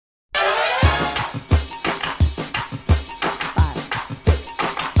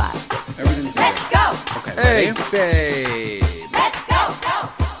Hey, babe. Let's go.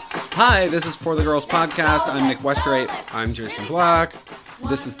 Hi, this is For the Girls Podcast. I'm Nick Westrate. I'm Jason Black.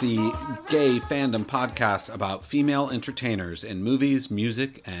 This is the gay fandom podcast about female entertainers in movies,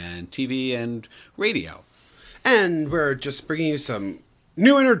 music, and TV and radio. And we're just bringing you some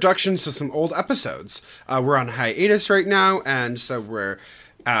new introductions to some old episodes. We're on hiatus right now, and so we're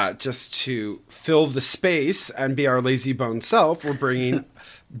just to fill the space and be our lazy bone self, we're bringing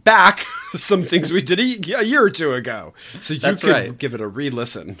back some things we did a year or two ago. So you can give it a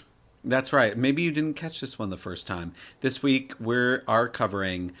re-listen. That's right. Maybe you didn't catch this one the first time. This week, we are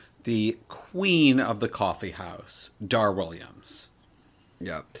covering the queen of the coffee house, Dar Williams.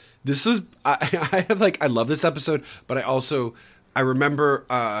 Yeah. This is, I love this episode, but I remember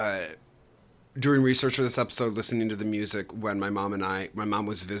doing research for this episode, listening to the music when my mom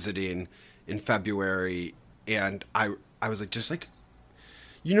was visiting in February, and I was like,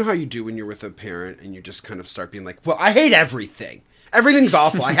 you know how you do when you're with a parent and you just kind of start being like, well, I hate everything. Everything's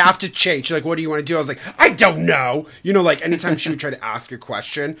awful. I have to change. She's like, what do you want to do? I was like, I don't know. You know, like anytime she would try to ask a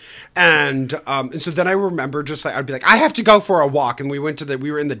question. And so then I remember just like, I'd be like, I have to go for a walk. And we were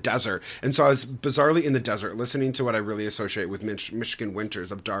in the desert. And so I was bizarrely in the desert listening to what I really associate with Michigan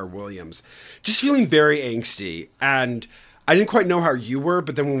winters of Dar Williams, just feeling very angsty. And I didn't quite know how you were,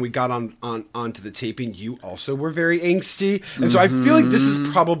 but then when we got onto the taping, you also were very angsty. And so I feel like this is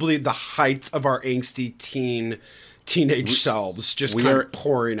probably the height of our angsty teenage selves just kind of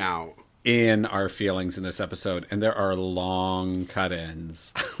pouring out in our feelings in this episode, and there are long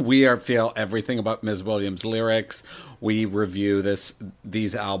cut-ins. We feel everything about Ms. Williams' lyrics. We review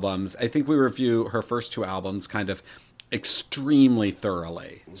these albums. I think we review her first two albums kind of extremely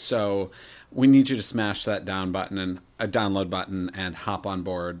thoroughly. So we need you to smash that download button and hop on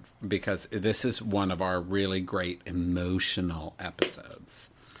board, because this is one of our really great emotional episodes.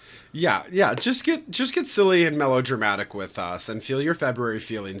 Yeah. Just get silly and melodramatic with us and feel your February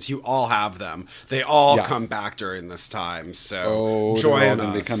feelings. You all have them. They all come back during this time. So join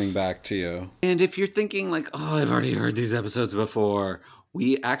us. Be coming back to you. And if you're thinking like, oh, I've already heard these episodes before,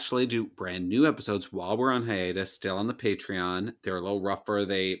 we actually do brand new episodes while we're on hiatus, still on the Patreon. They're a little rougher.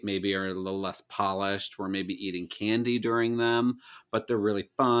 They maybe are a little less polished. We're maybe eating candy during them, but they're really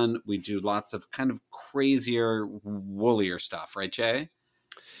fun. We do lots of kind of crazier, woolier stuff, right, Jay?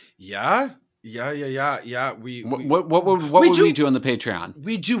 Yeah. What would we do on the Patreon?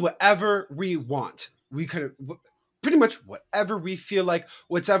 We do whatever we want. We kind of pretty much whatever we feel like,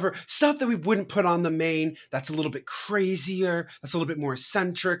 whatever stuff that we wouldn't put on the main. That's a little bit crazier. That's a little bit more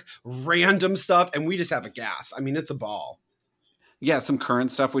eccentric, random stuff. And we just have a gas. I mean, it's a ball. Yeah, some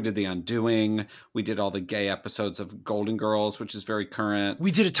current stuff. We did The Undoing. We did all the gay episodes of Golden Girls, which is very current. We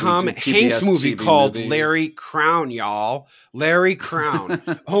did a Tom Hanks movie called Larry Crown, y'all. Larry Crown.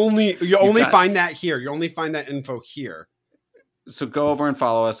 You only find that here. You only find that info here. So go over and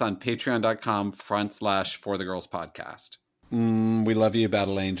follow us on patreon.com/forthegirlspodcast. We love you,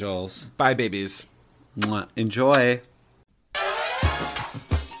 Battle Angels. Bye, babies. Mwah. Enjoy.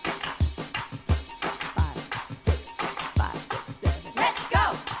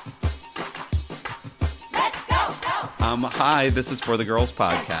 Hi, this is For the Girls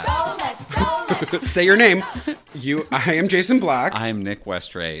Podcast. Let's go. Say your name. I am Jason Black. I'm Nick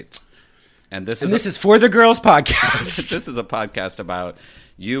Westrate. And this is For the Girls Podcast. This is a podcast about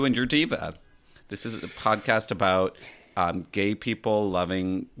you and your diva. This is a podcast about gay people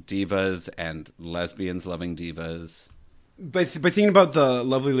loving divas and lesbians loving divas. By thinking about the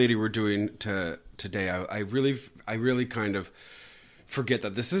lovely lady we're doing today, I really kind of forget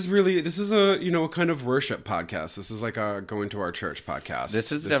that this is a kind of worship podcast. This is like a going to our church podcast.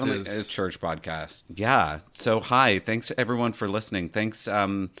 This is definitely a church podcast. Yeah. So hi, thanks to everyone for listening. Thanks.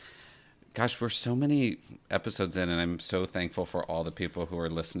 Gosh, we're so many episodes in, and I'm so thankful for all the people who are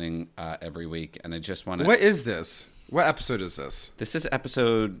listening every week. And I just want to. What is this? What episode is this? This is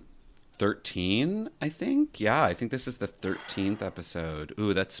episode 13, I think. Yeah, I think this is the 13th episode.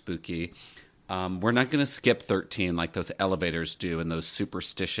 Ooh, that's spooky. We're not going to skip 13 like those elevators do in those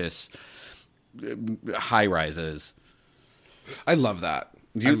superstitious high rises. I love that.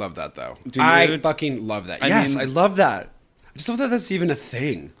 I love that, though. I fucking love that. I love that. I just love that that's even a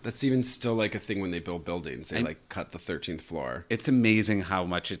thing. That's even still like a thing when they build buildings. They like cut the 13th floor. It's amazing how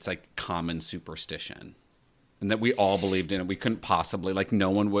much it's like common superstition. And that we all believed in it. We couldn't possibly, like, no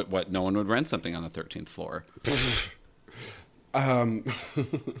one would rent something on the 13th floor.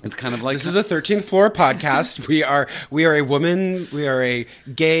 It's kind of like this is a 13th floor podcast. We are a woman. We are a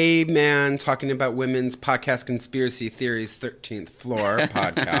gay man talking about women's podcast conspiracy theories. 13th floor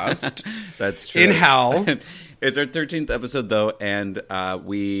podcast. That's true. In hell. It's our 13th episode though, and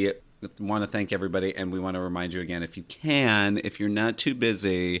we want to thank everybody, and we want to remind you again, if you can, if you're not too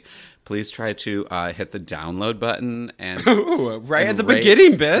busy, please try to hit the download button and right at the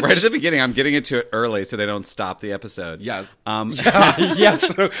beginning, bitch. Right at the beginning. I'm getting into it early so they don't stop the episode. Yeah. Yeah.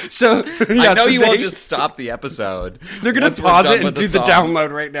 So I know you won't just stop the episode. They're gonna pause it and do the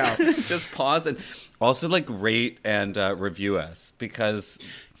download right now. Just pause and also rate and review us, because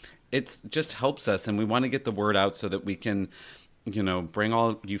it just helps us, and we want to get the word out so that we can, bring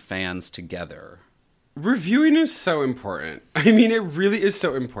all you fans together. Reviewing is so important. I mean, it really is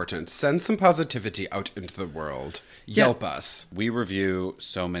so important. Send some positivity out into the world. Yelp us. We review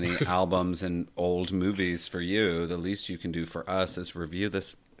so many albums and old movies for you. The least you can do for us is review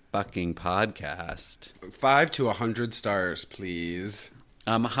this fucking podcast. 5 to 100 stars, please.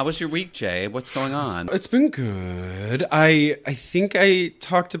 How was your week, Jay? What's going on? It's been good. I think I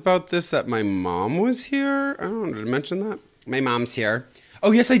talked about this, that my mom was here. I don't know, did I mention that? My mom's here.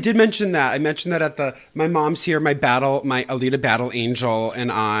 Oh, yes, I did mention that. I mentioned that my mom's here, my Alita Battle Angel,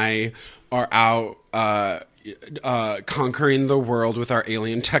 and I are out conquering the world with our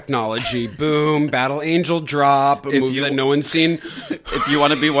alien technology. Boom, Battle Angel drop, a movie that no one's seen. If you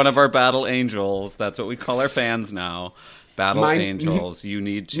want to be one of our Battle Angels, that's what we call our fans now. Battle Angels, you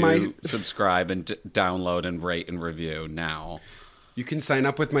need to subscribe and download and rate and review now. You can sign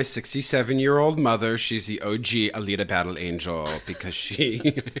up with my 67-year-old mother. She's the OG Alita Battle Angel because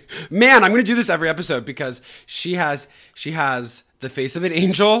she... Man, I'm going to do this every episode because she has the face of an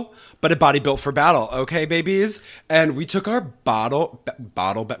angel, but a body built for battle. Okay, babies? And we took our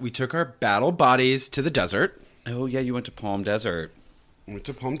we took our battle bodies to the desert. Oh, yeah, you went to Palm Desert. Went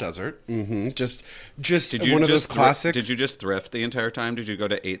to Palm Desert. Mm-hmm. Just one of those classic... Did you just thrift the entire time? Did you go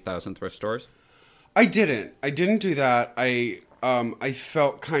to 8,000 thrift stores? I didn't do that. I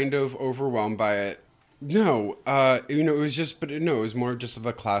felt kind of overwhelmed by it. No, it was more just of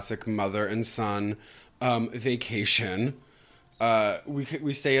a classic mother and son vacation.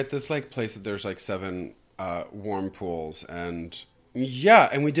 We stay at this place that there's 7 warm pools, and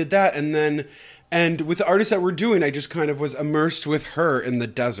we did that, and with the artist that we're doing, I just kind of was immersed with her in the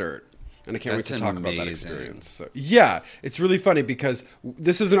desert. And I can't wait to talk about that experience. So, yeah, it's really funny because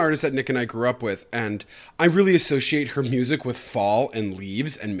this is an artist that Nick and I grew up with, and I really associate her music with fall and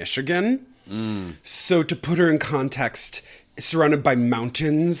leaves and Michigan. So to put her in context, surrounded by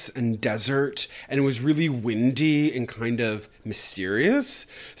mountains and desert, and it was really windy and kind of mysterious.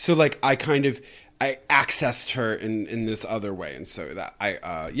 So I accessed her in this other way, and so that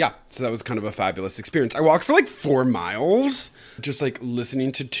so that was kind of a fabulous experience. I walked for 4 miles, just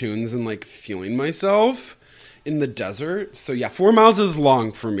listening to tunes and feeling myself in the desert. So 4 miles is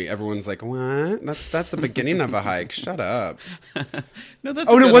long for me. Everyone's like, "What? That's the beginning of a hike." Shut up. No,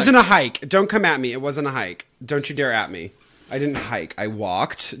 that's it wasn't a hike. Don't come at me. It wasn't a hike. Don't you dare at me. I didn't hike. I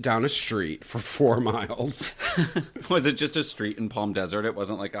walked down a street for 4 miles. Was it just a street in Palm Desert? It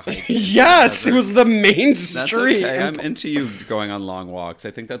wasn't like a hike? Yes, it was the main street. That's okay. I'm into you going on long walks.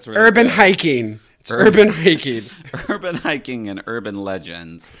 I think that's really urban good. Hiking. It's urban hiking. Urban hiking and urban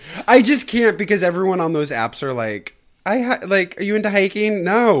legends. I just can't because everyone on those apps are are you into hiking?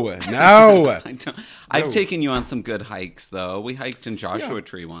 No. I've taken you on some good hikes, though. We hiked in Joshua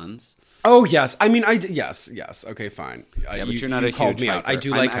Tree once. Oh, yes. I mean, yes. Okay, fine. Yeah, but you're not a huge hiker. I do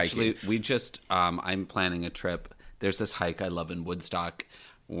like hiking. We just, I'm planning a trip. There's this hike I love in Woodstock,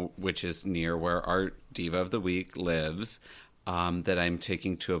 which is near where our Diva of the Week lives, that I'm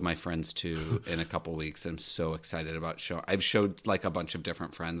taking 2 of my friends to in a couple weeks. I'm so excited about I've showed a bunch of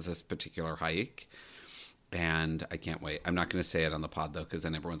different friends this particular hike, and I can't wait. I'm not going to say it on the pod, though, because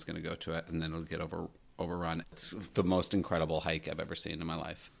then everyone's going to go to it, and then it'll get overrun. It's the most incredible hike I've ever seen in my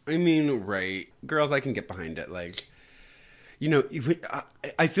life. I mean, right. Girls, I can get behind it.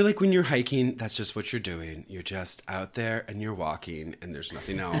 I feel like when you're hiking, that's just what you're doing. You're just out there and you're walking and there's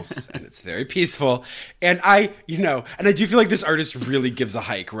nothing else and it's very peaceful. And I do feel like this artist really gives a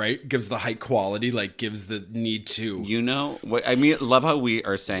hike, right? Gives the hike quality, gives the need to. Love how we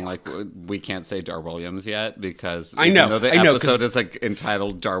are saying we can't say Dar Williams yet because I know the episode is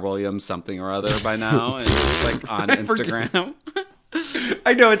entitled Dar Williams something or other by now and it's on Instagram.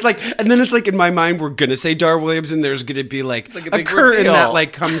 I know, it's and then it's in my mind, we're going to say Dar Williams, and there's going to be a curtain reveal.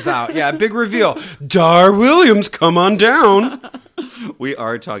 that comes out. Yeah, a big reveal. Dar Williams, come on down. We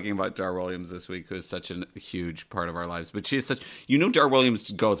are talking about Dar Williams this week, who is such a huge part of our lives. But she is Dar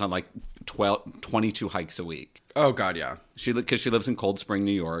Williams goes on 22 hikes a week. Oh, God, yeah. Because she lives in Cold Spring,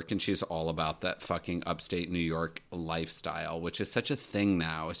 New York, and she's all about that fucking upstate New York lifestyle, which is such a thing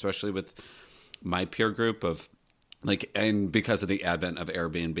now, especially with my peer group of and because of the advent of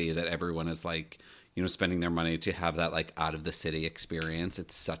Airbnb, that everyone is spending their money to have that like out of the city experience.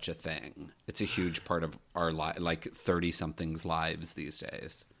 It's such a thing. It's a huge part of our like 30-somethings lives these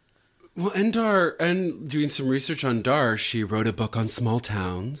days. Well, and doing some research on Dar, she wrote a book on small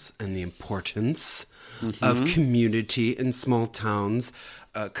towns and the importance of community in small towns,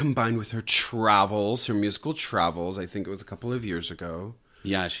 combined with her travels, her musical travels. I think it was a couple of years ago.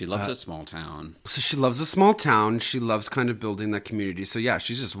 Yeah, she loves a small town. So she loves a small town. She loves kind of building that community. So yeah,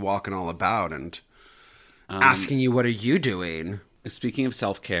 she's just walking all about and asking you, what are you doing? Speaking of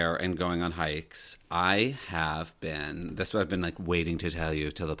self-care and going on hikes, I have been, this is what I've been like waiting to tell you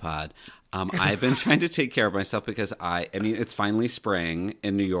to the pod. I've been trying to take care of myself because I mean, it's finally spring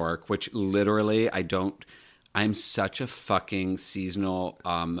in New York, which literally I'm such a fucking seasonal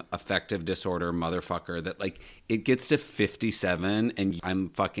affective disorder motherfucker that like it gets to 57 and I'm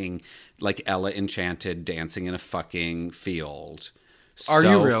fucking like Ella Enchanted dancing in a fucking field. Are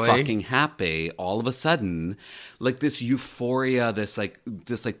you really fucking happy all of a sudden, like this euphoria, this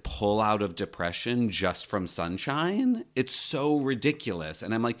pull out of depression just from sunshine? It's so ridiculous.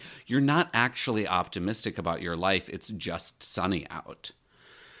 And I'm like, you're not actually optimistic about your life. It's just sunny out.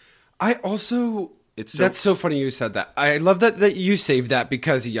 That's so funny you said that. I love that you saved that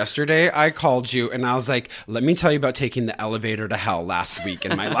because yesterday I called you and I was like, let me tell you about taking the elevator to hell last week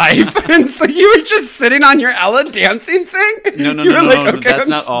in my life. And so you were just sitting on your Ella dancing thing? No, okay, that's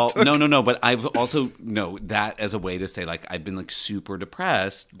not all. No. But I've also, that as a way to say like, I've been like super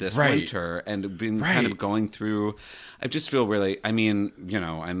depressed this winter and been kind of going through, I just feel really, I mean,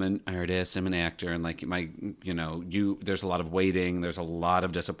 I'm an artist, I'm an actor, and like there's a lot of waiting, there's a lot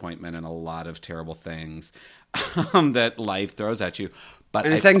of disappointment and a lot of terrible things that life throws at you. But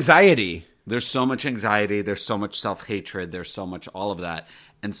it's anxiety. There's so much anxiety, there's so much self-hatred, there's so much all of that.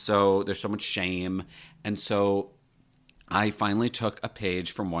 And so there's so much shame. And so I finally took a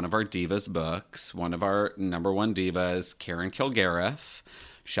page from one of our divas books, one of our number one divas, Karen Kilgariff.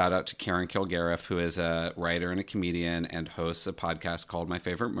 Shout out to Karen Kilgariff, who is a writer and a comedian and hosts a podcast called My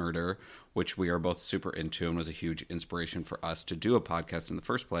Favorite Murder, which we are both super into and was a huge inspiration for us to do a podcast in the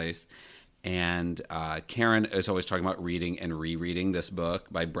first place. And Karen is always talking about reading and rereading this book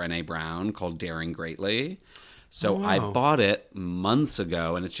by Brené Brown called Daring Greatly. So I bought it months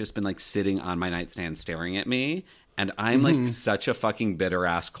ago, and it's just been like sitting on my nightstand staring at me. And I'm like such a fucking bitter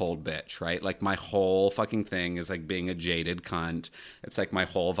ass cold bitch, right? Like my whole fucking thing is like being a jaded cunt. It's like my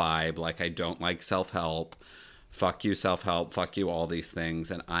whole vibe. Like I don't like self-help. Fuck you, self-help. Fuck you, all these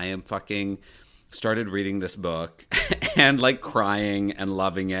things. And I am fucking started reading this book and like crying and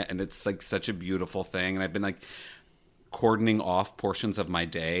loving it. And it's like such a beautiful thing. And I've been like cordoning off portions of my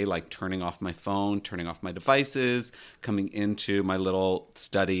day, like turning off my phone, turning off my devices, coming into my little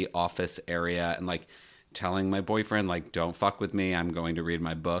study office area and like telling my boyfriend, like, don't fuck with me. I'm going to read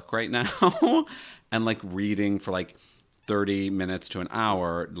my book right now. And like reading for like 30 minutes to an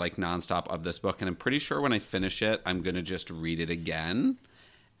hour, like nonstop of this book. And I'm pretty sure when I finish it, I'm going to just read it again.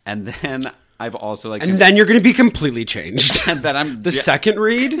 And then I've also like... And then you're going to be completely changed. And then I'm... second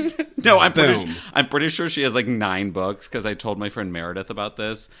read? No, I'm pretty sure she has like 9 books because I told my friend Meredith about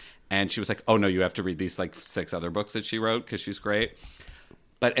this. And she was like, oh no, you have to read these like 6 other books that she wrote because she's great.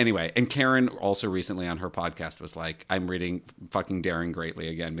 But anyway, and Karen also recently on her podcast was like, I'm reading fucking Daring Greatly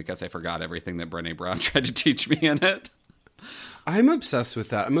again because I forgot everything that Brené Brown tried to teach me in it. I'm obsessed with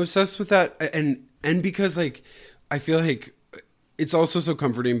that. And because like, I feel like it's also so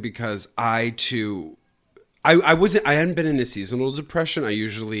comforting because I hadn't been in a seasonal depression. I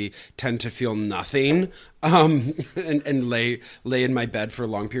usually tend to feel nothing, and lay in my bed for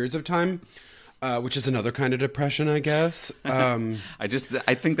long periods of time. Which is another kind of depression, I guess. I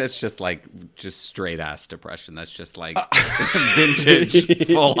think that's just straight ass depression. That's just like vintage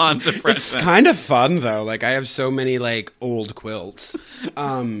full on depression. It's kind of fun though. Like I have so many like old quilts,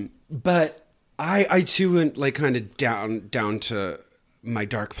 but I too went like kind of down to my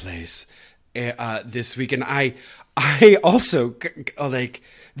dark place this week, and I also like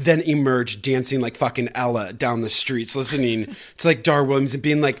then emerged dancing like fucking Ella down the streets, listening to like Dar Williams and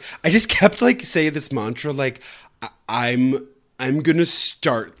being like, I just kept like saying this mantra like I'm gonna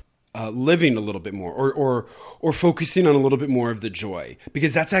start living a little bit more or focusing on a little bit more of the joy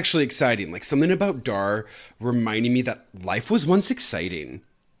because that's actually exciting. Like something about Dar reminding me that life was once exciting,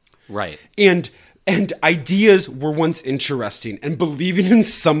 right? And ideas were once interesting and believing in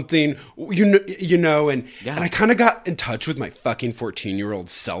something, and I kind of got in touch with my fucking 14-year-old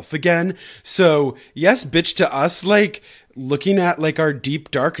self again. So yes, bitch to us, like looking at like our deep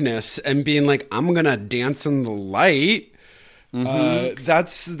darkness and being like, I'm going to dance in the light.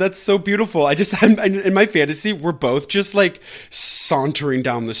 That's so beautiful. In my fantasy, we're both just like sauntering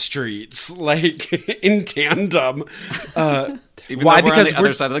down the streets, like in tandem. Even Why? though we're Because on the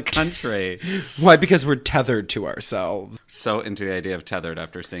other side of the country. Why? Because we're tethered to ourselves. So into the idea of tethered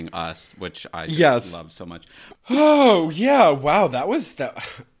after seeing Us, which I just Yes. love so much. Oh yeah! Wow, that was that.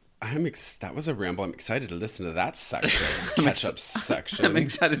 That was a ramble. I'm excited to listen to that section, catch-up section. I'm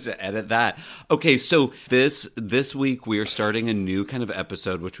excited to edit that. Okay, so this week we are starting a new kind of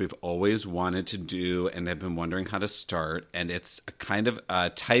episode, which we've always wanted to do and have been wondering how to start. And it's a kind of a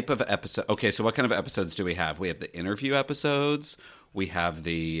type of episode. Okay, so what kind of episodes do we have? We have the interview episodes. We have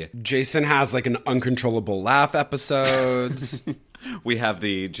the... Jason has like an uncontrollable laugh episodes. We have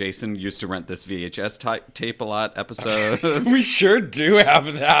the Jason used to rent this VHS tape a lot episode. We sure do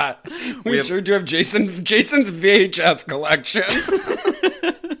have that. We sure do have Jason's VHS collection.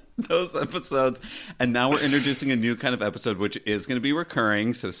 Those episodes. And now we're introducing a new kind of episode, which is going to be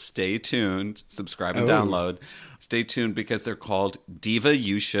recurring. So stay tuned. Subscribe and download. Stay tuned because they're called Diva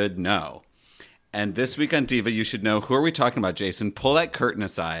You Should Know. And this week on Diva You Should Know, who are we talking about, Jason? Pull that curtain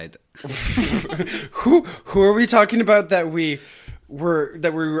aside. Who are we talking about that we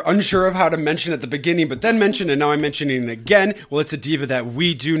were unsure of how to mention at the beginning, but then mentioned, and now I'm mentioning it again? Well, it's a diva that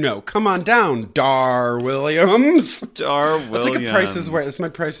we do know. Come on down, Dar Williams. Dar Williams. That's like a Price is Right. That's my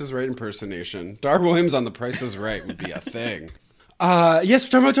Price is Right impersonation. Dar Williams on the Price is Right would be a thing. Yes, we're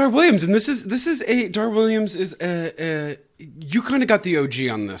talking about Dar Williams, and this is a Dar Williams is a you kind of got the OG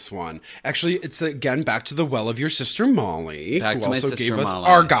on this one. Actually, it's again back to the well of your sister Molly, back who to my also sister gave us Molly.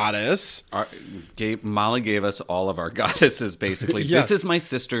 our goddess. Molly gave us all of our goddesses, basically. Yes. This is my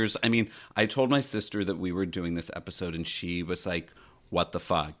sister's. I mean, I told my sister that we were doing this episode, and she was like, "What the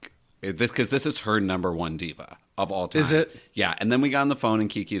fuck?" Because this is her number one diva of all time. Is it? Yeah. And then we got on the phone and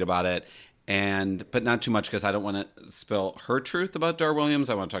kikied about it. But not too much because I don't want to spill her truth about Dar Williams.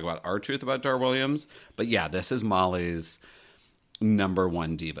 I want to talk about our truth about Dar Williams. But yeah, this is Molly's number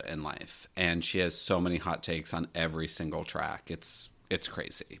one diva in life. And she has so many hot takes on every single track. It's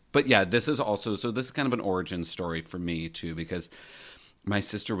crazy. But yeah, this is kind of an origin story for me too, because my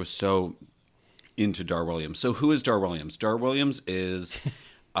sister was so into Dar Williams. So who is Dar Williams? Dar Williams is...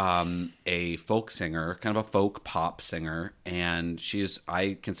 a folk singer, kind of a folk pop singer, and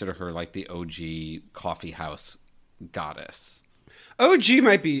I consider her like the OG coffee house goddess. OG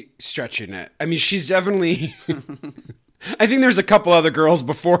might be stretching it. I mean, she's definitely... I think there's a couple other girls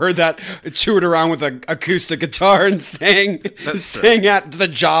before her that toured around with an acoustic guitar and sang at the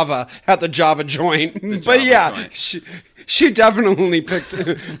Java joint. But yeah, she definitely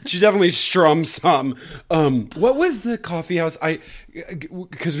strummed some. What was the coffee house?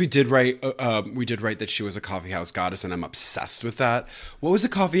 Because we did write that she was a coffee house goddess, and I'm obsessed with that. What was the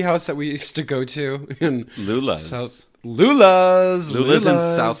coffee house that we used to go to in Lula's? Lula's in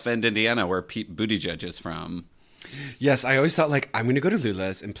South Bend, Indiana, where Pete Buttigieg is from. Yes, I always thought like I'm going to go to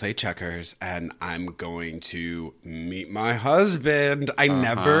Lula's and play checkers, and I'm going to meet my husband. I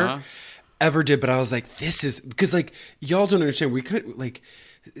never ever did, but I was like, this is because like y'all don't understand. We could like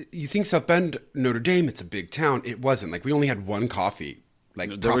you think South Bend, Notre Dame, it's a big town. It wasn't. Like we only had one coffee,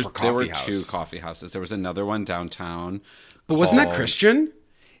 like there were house. two coffee houses. There was another one downtown, but wasn't that Christian?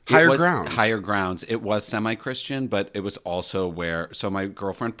 Higher Grounds. It was semi-Christian, but it was also where. So my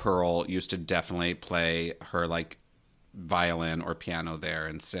girlfriend Pearl used to definitely play her like violin or piano there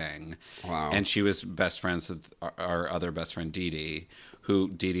and sing. Wow. And she was best friends with our other best friend Dee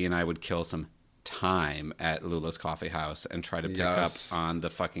Dee and I would kill some time at Lula's Coffee House and try to pick up on the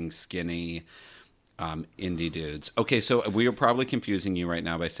fucking skinny indie dudes. Okay, so we are probably confusing you right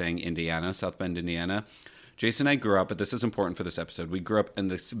now by saying Indiana, South Bend, Indiana. Jason and I grew up, but this is important for this episode. We grew up in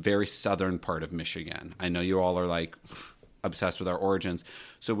this very southern part of Michigan. I know you all are like obsessed with our origins.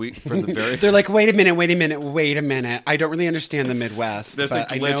 So they're like, wait a minute. I don't really understand the Midwest. There's a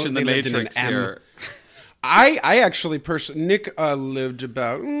glitch in the Matrix here. I actually Nick lived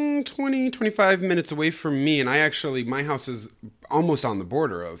about 25 minutes away from me, and my house is almost on the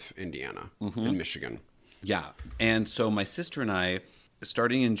border of Indiana in Michigan. Yeah, and so my sister and I,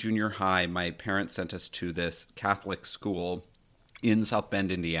 starting in junior high, my parents sent us to this Catholic school in South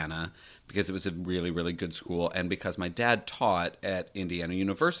Bend, Indiana, because it was a really, really good school, and because my dad taught at Indiana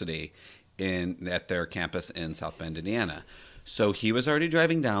University at their campus in South Bend, Indiana. So he was already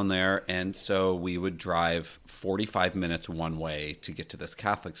driving down there, and so we would drive 45 minutes one way to get to this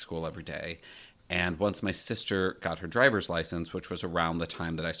Catholic school every day. And once my sister got her driver's license, which was around the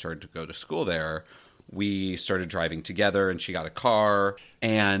time that I started to go to school there, we started driving together, and she got a car,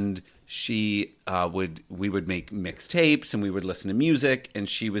 and we would make mixtapes and we would listen to music, and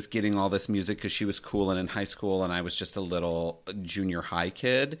she was getting all this music because she was cool and in high school, and I was just a little junior high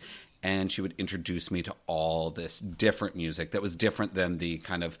kid. And she would introduce me to all this different music that was different than the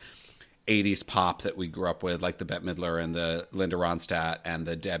kind of 80s pop that we grew up with, like the Bette Midler and the Linda Ronstadt and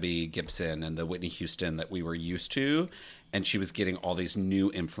the Debbie Gibson and the Whitney Houston that we were used to. And she was getting all these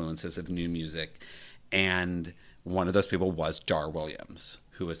new influences of new music. And one of those people was Dar Williams,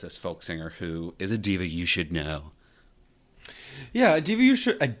 who was this folk singer who is a diva you should know. Yeah, a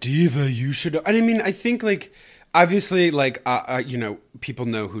diva you should know. And I mean, I think, like, obviously, like, you know, people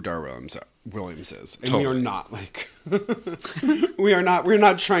know who Dar Williams is. And Totally. we are not, like, we're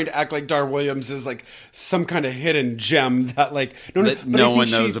not trying to act like Dar Williams is, like, some kind of hidden gem that, like, no one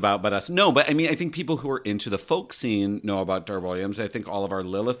knows about but us. No, but I mean, I think people who are into the folk scene know about Dar Williams. I think all of our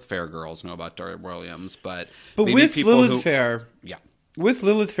Lilith Fair girls know about Dar Williams. But with Lilith Fair... Yeah. With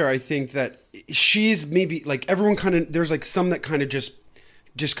Lilith Fair, I think that she's maybe, like, everyone kind of... There's, like, some that kind of just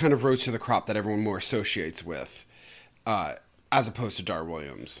kind of rose to the crop that everyone more associates with, as opposed to Dar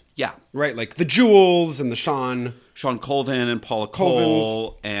Williams. Yeah. Right? Like the Jewels and the Sean Colvin and Paula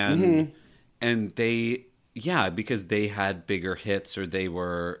Cole. And they, because they had bigger hits, or they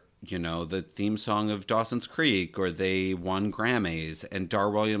were, you know, the theme song of Dawson's Creek, or they won Grammys. And Dar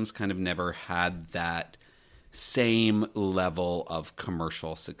Williams kind of never had that same level of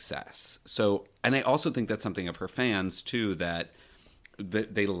commercial success. So, and I also think that's something of her fans too, that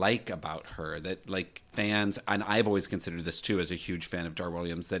they like about her, that, like, fans, and I've always considered this too as a huge fan of Dar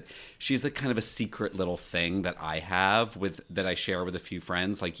Williams, that she's like kind of a secret little thing that I have that I share with a few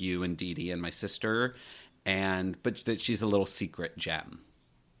friends like you and Dee Dee and my sister, but that she's a little secret gem.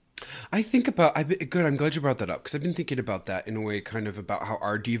 I think about, good, I'm glad you brought that up, because I've been thinking about that in a way, kind of about how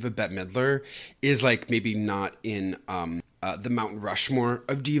our diva Bette Midler is, like, maybe not in the Mount Rushmore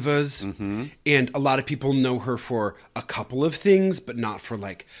of divas. Mm-hmm. And a lot of people know her for a couple of things, but not for,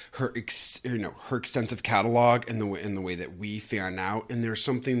 like, her her extensive catalog and the way that we fan out. And there's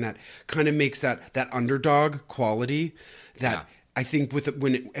something that kind of makes that underdog quality that... Yeah. I think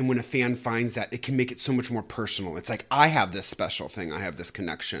when a fan finds that, it can make it so much more personal. It's like, I have this special thing, I have this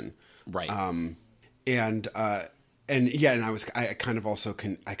connection, right? And I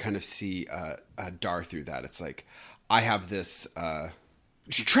kind of see Dar through that. It's like, I have this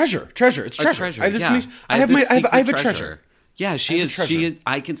treasure. It's treasure. I have this. Yeah. I have a treasure. Yeah, she is.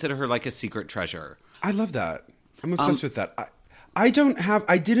 I consider her like a secret treasure. I love that. I'm obsessed with that. I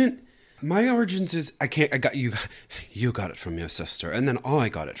didn't. My origins is you got it from your sister, and then I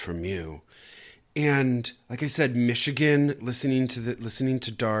got it from you. And like I said, Michigan, listening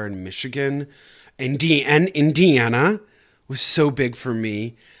to Dar in Michigan, and Indiana was so big for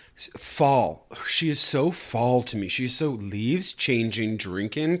me. Fall. She is so fall to me. She's so leaves changing,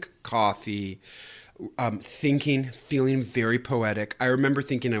 drinking coffee, thinking, feeling very poetic. I remember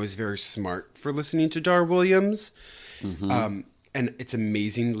thinking I was very smart for listening to Dar Williams. Mm-hmm. And it's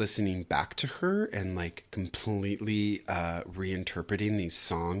amazing listening back to her and, like, completely reinterpreting these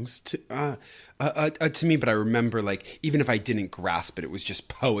songs to me. But I remember, like, even if I didn't grasp it, it was just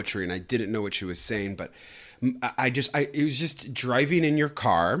poetry and I didn't know what she was saying. But it was just driving in your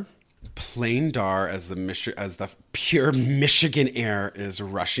car, playing Dar as the pure Michigan air is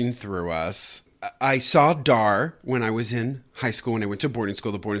rushing through us. I saw Dar when I was in high school, when I went to boarding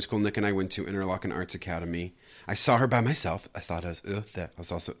school. The boarding school Nick and I went to, Interlochen Arts Academy. I saw her by myself. I thought I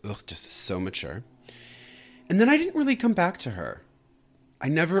was also just so mature. And then I didn't really come back to her. I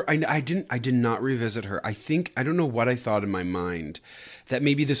did not revisit her. I don't know what I thought in my mind, that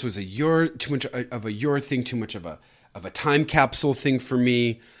maybe this was too much of a your thing, too much of a time capsule thing for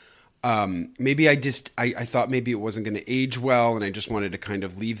me. Maybe I thought maybe it wasn't going to age well, and I just wanted to kind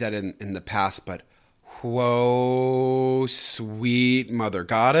of leave that in the past. But whoa, sweet mother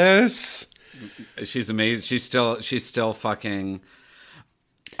goddess. She's amazing. She's still fucking.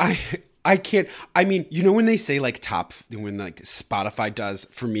 I can't. I mean, you know when they say like when like Spotify does,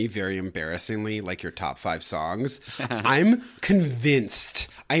 for me very embarrassingly, like your top 5 songs. I'm convinced.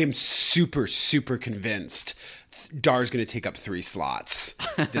 I am super convinced. Dar's going to take up 3 slots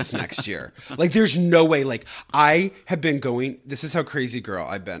this next year. Like, there's no way. Like, I have been going. This is how crazy girl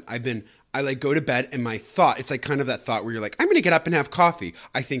I've been. I like go to bed and my thought, it's like kind of that thought where you're like, I'm going to get up and have coffee.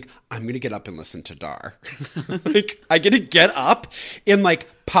 I think I'm going to get up and listen to Dar. Like, I get to get up and like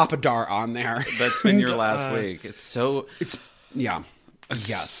pop a Dar on there. That's been your last week. It's such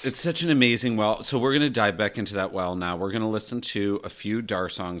an amazing well. So we're going to dive back into that well now. We're going to listen to a few Dar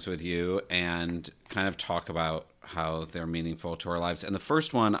songs with you and kind of talk about how they're meaningful to our lives. And the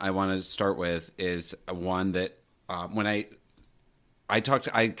first one I want to start with is one that when I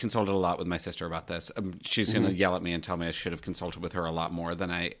I consulted a lot with my sister about this. She's going to yell at me and tell me I should have consulted with her a lot more than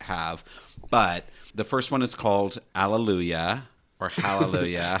I have. But the first one is called Alleluia. Or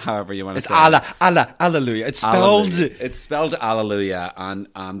Hallelujah, however you want to say it. Alleluia. It's spelled... It's spelled Alleluia.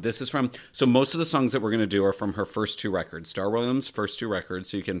 This is from... So most of the songs that we're going to do are from her first two records. Dar Williams' first two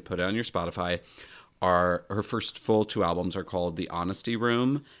records, so you can put it on your Spotify. Her first full two albums are called The Honesty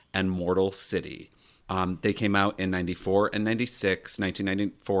Room and Mortal City. They came out in 94 and 96,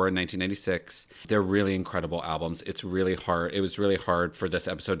 1994 and 1996. They're really incredible albums. It's really hard. It was really hard for this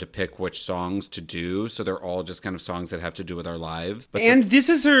episode to pick which songs to do. So they're all just kind of songs that have to do with our lives. But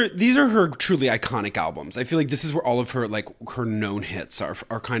these are her truly iconic albums. I feel like this is where all of her her known hits are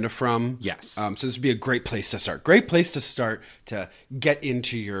kind of from. Yes. So this would be a great place to start. Great place to start to get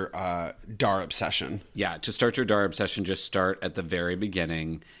into your Dar obsession. Yeah, to start your Dar obsession, just start at the very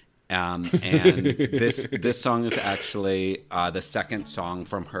beginning. And this song is actually the second song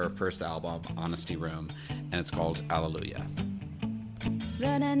from her first album, Honesty Room, and it's called Alleluia.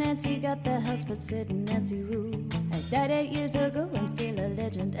 Running Nancy got the house, but sitting Nancy rule. I died 8 years ago, I'm still a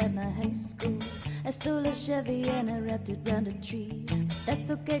legend at my high school. I stole a Chevy and I wrapped it round a tree. But that's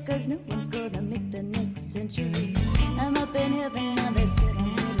okay, cause no one's gonna make the next century. I'm up in heaven, now they said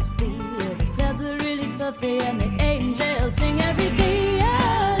I'm here to stay. Where the clouds are really puffy and the angels sing every day.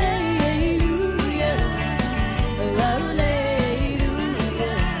 Hallelujah,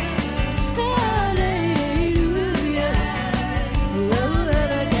 hallelujah, hallelujah. Oh,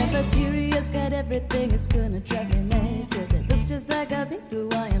 the cafeteria's got everything, it's gonna drive me mad. Cause it looks just like a big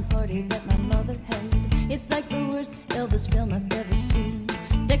Hawaiian party that my mother had. It's like the worst Elvis film I've ever seen.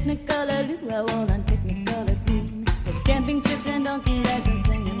 Technicolor luau all on Technicolor green. There's camping trips and donkey rides and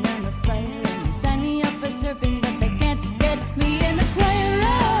singing around the fire. And they sign me up for surfing, but they can't get me in the choir.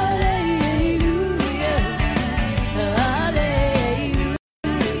 Hallelujah, hallelujah,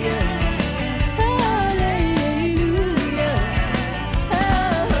 hallelujah.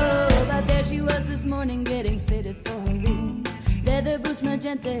 Oh, but there she was this morning getting fitted for her wings. Leather boots,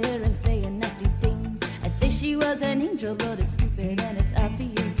 magenta hair, and saying nasty things. I'd say she was an angel, but it's stupid and it's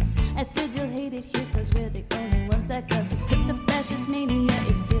obvious. I said you'll hate it here, cause we're the only ones that cause us crypto-fascist mania.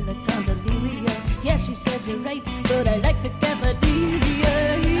 It's silicon deliria. Yeah, she said you're right, but I like the cafeteria.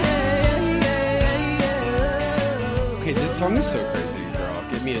 Okay, this song is so crazy, girl.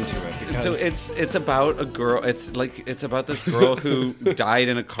 Get me into it. Because... So it's about a girl. It's about this girl who died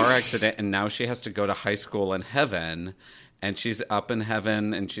in a car accident, and now she has to go to high school in heaven. And she's up in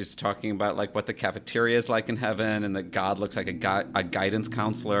heaven, and she's talking about like what the cafeteria is like in heaven, and that God looks like a guidance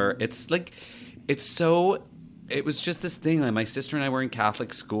counselor. It was just this thing. Like my sister and I were in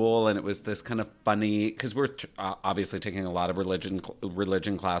Catholic school, and it was this kind of funny because we're obviously taking a lot of religion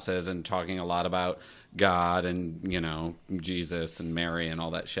classes and talking a lot about God and Jesus and Mary and all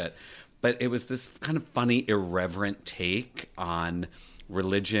that shit. But it was this kind of funny, irreverent take on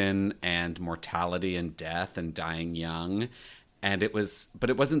religion and mortality and death and dying young, but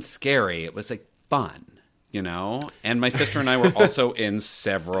it wasn't scary. It was like fun, and my sister and I were also in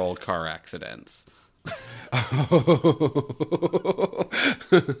several car accidents.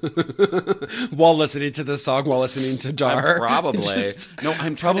 While listening to this song, while listening to Dar. Probably.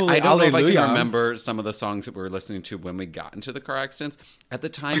 I'm probably. I don't know if I can remember some of the songs that we were listening to when we got into the car accidents. At the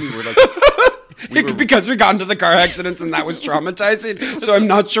time, we were like... because we got into the car accidents and that was traumatizing. So I'm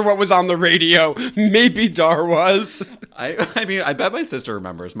not sure what was on the radio. Maybe Dar was. I mean, I bet my sister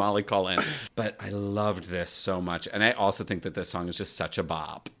remembers. Molly, call in. But I loved this so much. And I also think that this song is just such a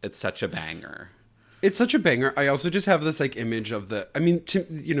bop. It's such a banger. It's such a banger. I also just have this like image of I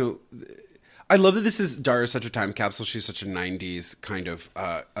love that this is Dar is such a time capsule. She's such a 90s kind of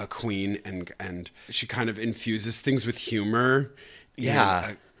a queen, and she kind of infuses things with humor.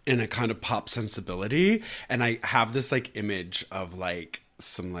 Yeah. In a kind of pop sensibility. And I have this like image of like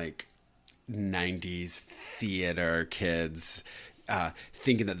some like 90s theater kids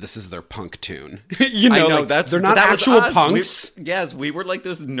thinking that this is their punk tune. I know, like, they're not actual punks. We were like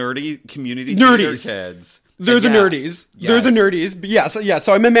those nerdy community theater kids. They're the nerdies. Yes. They're the nerdies. But yeah,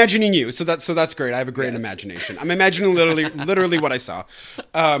 so I'm imagining you. So that's great. I have a great imagination. I'm imagining literally what I saw.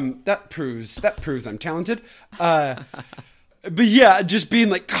 That proves I'm talented. But yeah, just being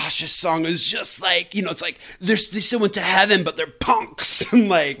like, gosh, this song is just like, it's like they still went to heaven, but they're punks, and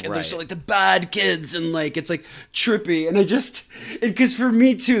like, and they're still like the bad kids, and like it's like trippy, and because for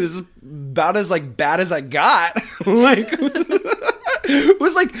me too, this is about as like bad as I got, like it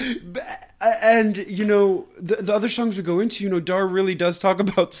was like, and the other songs we go into, Dar really does talk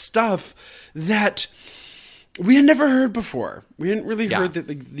about stuff that we had never heard before. We hadn't really heard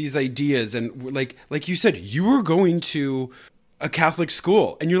these ideas, and like you said, you were going to a Catholic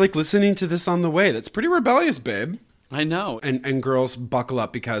school, and you're like listening to this on the way. That's pretty rebellious, babe. I know. And girls, buckle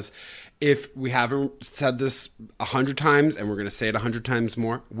up, because if we haven't said this 100 times, and we're going to say it 100 times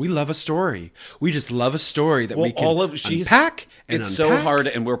more, we love a story. We just love a story that we can unpack and It's unpack. so hard,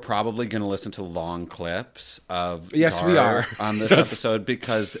 and we're probably going to listen to long clips of Yes, we Dar are. on this episode,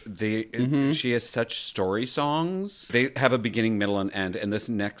 because she has such story songs. They have a beginning, middle, and end, and this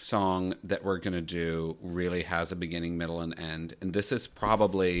next song that we're going to do really has a beginning, middle, and end. And this is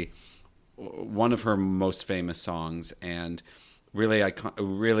probably one of her most famous songs, and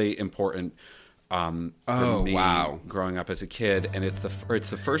really important for me growing up as a kid. And it's the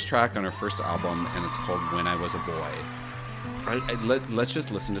first track on her first album, and it's called "When I Was a Boy." Let's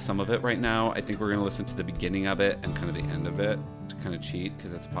just listen to some of it right now. I think we're going to listen to the beginning of it and kind of the end of it to kind of cheat,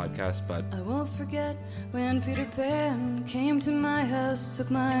 because it's a podcast. But I won't forget when Peter Pan came to my house,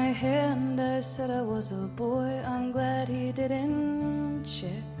 took my hand. I said I was a boy. I'm glad he didn't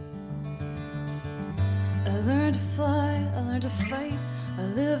check. I learned to fly, I learned to fight. I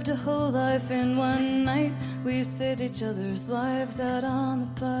lived a whole life in one night. We saved each other's lives out on the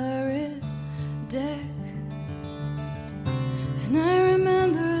pirate deck. And I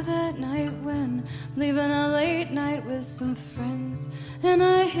remember that night when I'm leaving a late night with some friends, and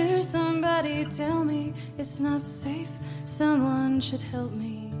I hear somebody tell me it's not safe, someone should help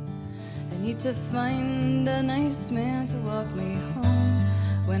me. I need to find a nice man to walk me home.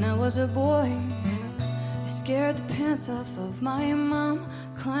 When I was a boy, scared the pants off of my mom,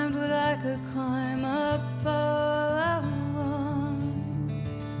 climbed what I could climb up all I want.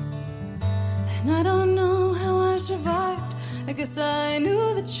 And I don't know how I survived. I guess I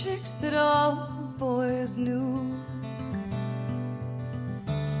knew the tricks that all boys knew.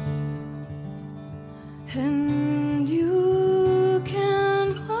 And you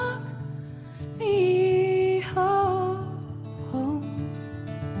can walk me home,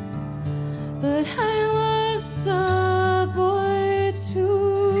 but I was a boy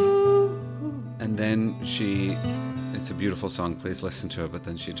too. And then it's a beautiful song, please listen to it, but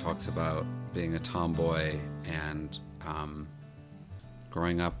then she talks about being a tomboy and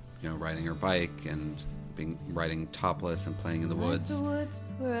growing up, riding her bike and riding topless and playing in the woods. Like the woods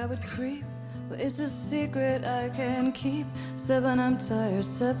where I would creep, but it's a secret I can keep. Except when I'm tired,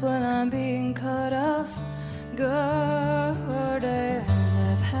 except when I'm being cut off guard. And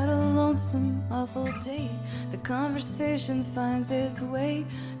I've had a lonesome, awful day. The conversation finds its way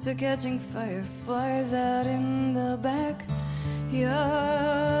to catching fireflies out in the backyard.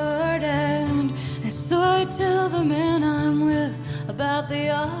 And so I tell the man I'm with about the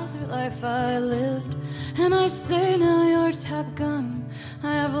other life I lived. And I say, now you're Top Gun,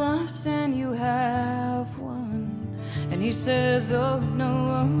 I have lost and you have won. And he says, oh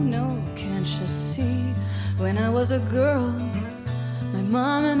no, can't you see? When I was a girl, my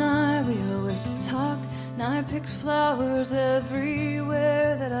mom and I, we always talked, and I picked flowers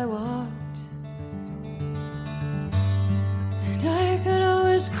everywhere that I walked. And I could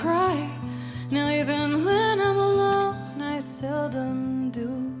always cry, now even when I'm alone, I seldom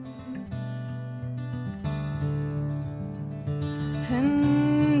do.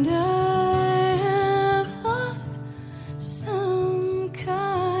 And I have lost some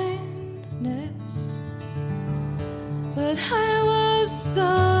kindness, but I was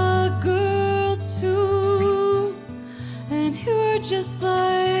a girl too, and you were just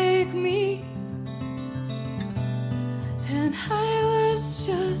like me, and I was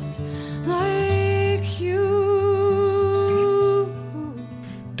just like you.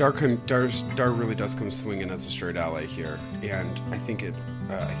 Dar really does come swinging as a straight ally here, and I think a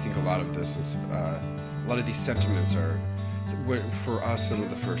lot of this is a lot of these sentiments are for us some of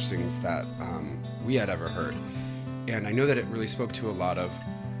the first things that we had ever heard, and I know that it really spoke to a lot of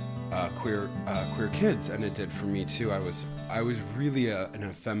queer kids, and it did for me too. I was really an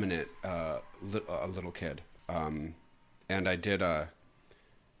effeminate little kid, and I did I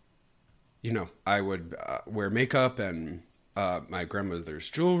would wear makeup and my grandmother's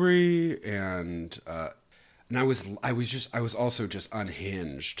jewelry, and I was also just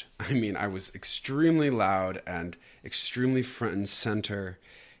unhinged. I mean, I was extremely loud and extremely front and center,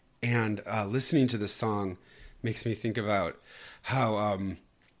 and listening to this song makes me think about how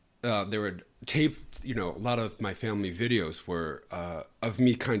there would tape, a lot of my family videos were of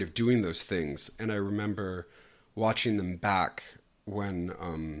me kind of doing those things, and I remember watching them back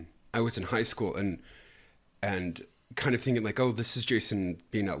when I was in high school and kind of thinking like, oh, this is Jason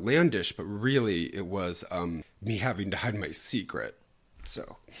being outlandish, but really it was me having to hide my secret.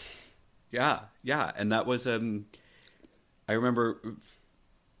 So yeah, and that was I remember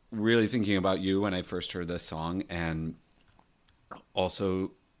really thinking about you when I first heard this song, and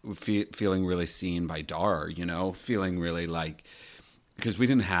also feeling really seen by Dar, you know, feeling really like, because we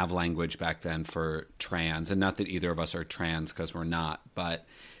didn't have language back then for trans, and not that either of us are trans because we're not, but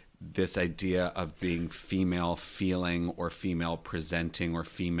this idea of being female feeling or female presenting or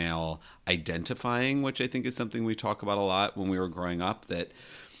female identifying, which I think is something we talk about a lot when we were growing up, that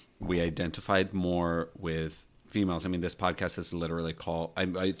we identified more with females. I mean, this podcast is literally called,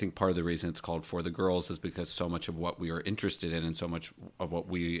 I think part of the reason it's called For the Girls is because so much of what we are interested in and so much of what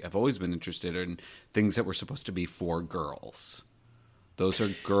we have always been interested in, things that were supposed to be for girls. Those are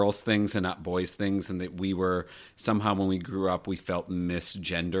girls' things and not boys' things, and that we were somehow, when we grew up, we felt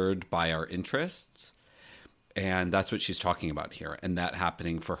misgendered by our interests. And that's what she's talking about here. And that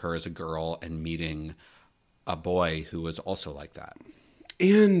happening for her as a girl and meeting a boy who was also like that.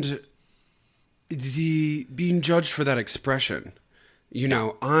 And the being judged for that expression. You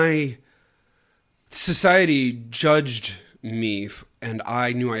know, society judged me, and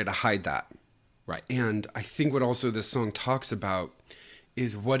I knew I had to hide that. Right. And I think what also this song talks about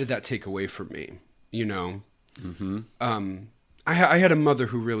is, what did that take away from me? You know, I had a mother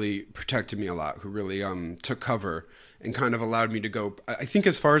who really protected me a lot, who really took cover and kind of allowed me to go, I think,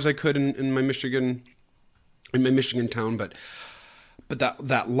 as far as I could in my Michigan town. But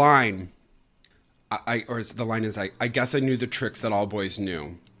that line, I guess I knew the tricks that all boys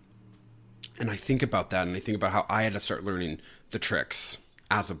knew. And I think about that, and I think about how I had to start learning the tricks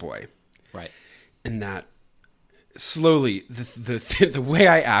as a boy. Right. And that slowly, the way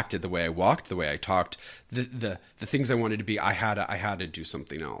I acted, the way I walked, the way I talked, the things I wanted to be, I had to do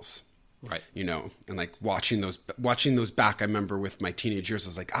something else. Right. You know, and like watching those back, I remember with my teenage years, I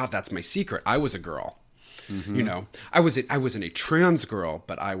was like, that's my secret. I was a girl. Mm-hmm. You know, I wasn't a trans girl,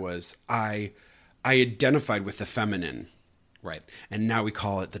 but I identified with the feminine. Right. And now we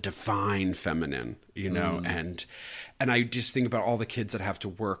call it the divine feminine, you know, and I just think about all the kids that have to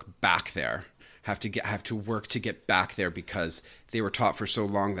work back there, have to work to get back there because they were taught for so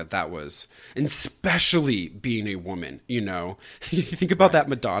long that was, and especially being a woman, you know. You think about that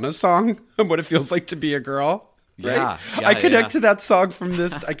Madonna song and what it feels like to be a girl. Right? Yeah, I connect to that song from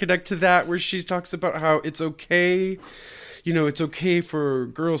this. I connect to that where she talks about how it's okay, you know, it's okay for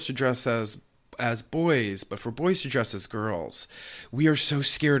girls to dress as boys, but for boys to dress as girls. We are so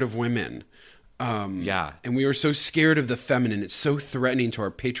scared of women. And we are so scared of the feminine. It's so threatening to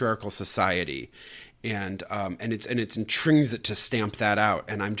our patriarchal society. And it's intrinsic to stamp that out.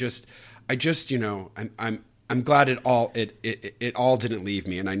 And I just, you know, I'm glad it all didn't leave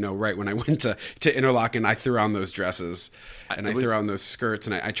me. And I know right when I went to Interlochen, I threw on those dresses and I threw on those skirts,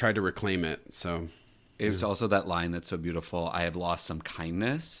 and I tried to reclaim it. So it was also that line that's so beautiful. I have lost some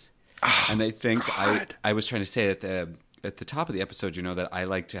kindness. And I think I was trying to say at the top of the episode, you know, that I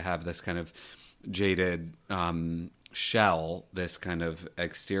like to have this kind of jaded shell, this kind of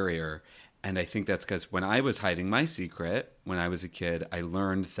exterior. And I think that's because when I was hiding my secret, when I was a kid, I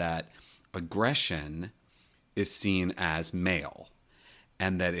learned that aggression is seen as male.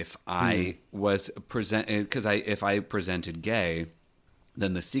 And that if I was if I presented gay,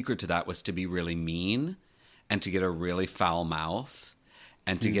 then the secret to that was to be really mean and to get a really foul mouth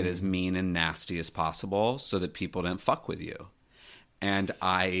and to get as mean and nasty as possible so that people didn't fuck with you. And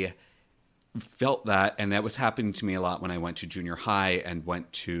I felt that, and that was happening to me a lot when I went to junior high and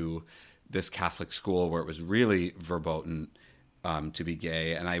went to this Catholic school where it was really verboten to be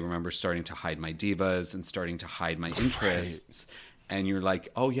gay. And I remember starting to hide my divas and starting to hide my interests. And you're like,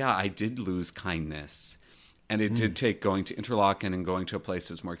 oh yeah, I did lose kindness. And it did take going to Interlochen and going to a place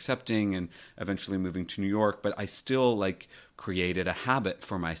that was more accepting and eventually moving to New York. But I still like created a habit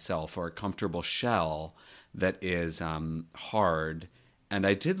for myself, or a comfortable shell that is hard. And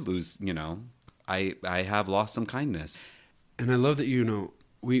I did lose, you know, I have lost some kindness. And I love that, you know,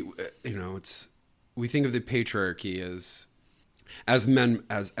 we think of the patriarchy as men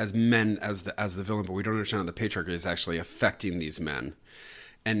as the villain, but we don't understand how the patriarchy is actually affecting these men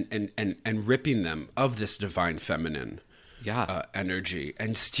and ripping them of this divine feminine energy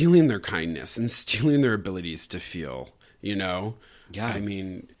and stealing their kindness and stealing their abilities to feel, you know. I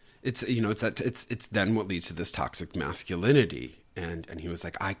mean, it's, you know, it's then what leads to this toxic masculinity. And he was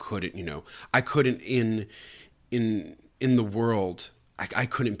like, I couldn't in the world, I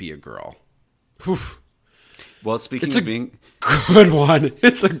couldn't be a girl. Whew. Well, speaking of being good one,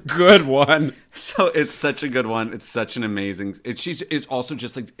 it's a good one. So it's such a good one. It's such an amazing. It's also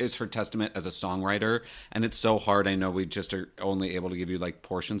just like it's her testament as a songwriter, and it's so hard. I know we just are only able to give you like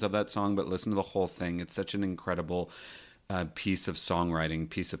portions of that song, but listen to the whole thing. It's such an incredible piece of songwriting,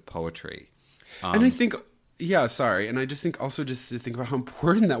 piece of poetry. And I think. Yeah, sorry. And I just think also just to think about how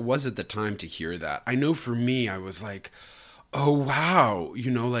important that was at the time to hear that. I know for me, I was like, oh wow,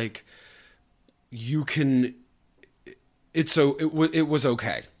 you know, like you can. It was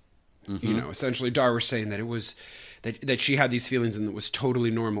okay. You know, essentially, Dar was saying that it was that she had these feelings and it was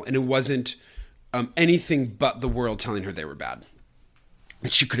totally normal, and it wasn't anything but the world telling her they were bad.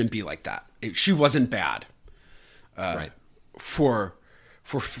 That she couldn't be like that. She wasn't bad. Right. For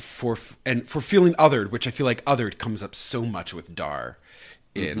feeling othered, which I feel like othered comes up so much with Dar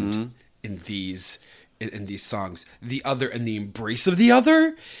in these songs. The other and the embrace of the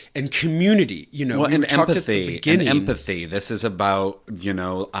other and community, you know. Well, and talked at empathy. the beginning. And empathy. This is about, you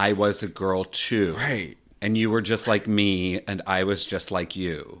know, I was a girl too. Right. And you were just like me and I was just like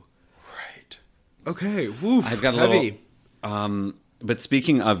you. Right. Okay. Woof. I've got a heavy. little but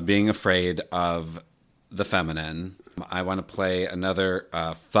speaking of being afraid of the feminine, I want to play another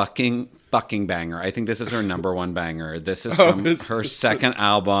fucking banger. I think this is her number one banger. This is from her second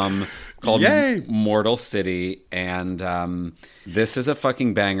album called Mortal City. And this is a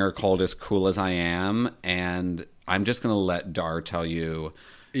fucking banger called As Cool As I Am. And I'm just going to let Dar tell you.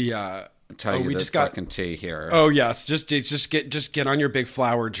 Yeah. We just got fucking tea here. Oh yes, just get on your big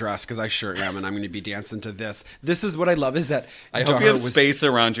flower dress because I sure am, and I'm going to be dancing to this. This is what I love is that I hope you have space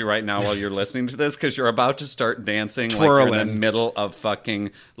around you right now while you're listening to this because you're about to start dancing twirling. Like you're in the middle of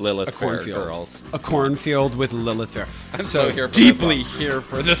fucking Lilith Fair girls. A cornfield with Lilith Fair. I'm so here for deeply here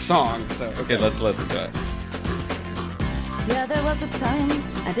for this song. So okay, let's listen to it. Yeah, there was a time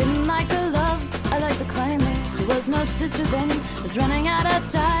I didn't like the love, I liked the climate. She was no sister then, was running out of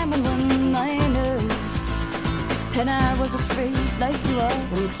time and one-liners. And I was afraid, like you are,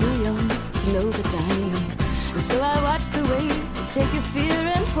 when you're too young to know the time. And so I watched the wave, take your fear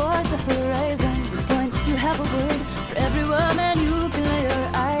and toward the horizon. You point, you have a word for every woman you can lay your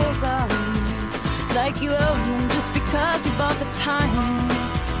eyes on. Like you own them just because you bought the time.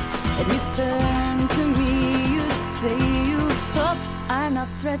 And you turn to me, you say you hope I'm not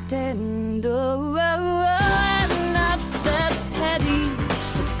threatened. Oh, I'm not that petty.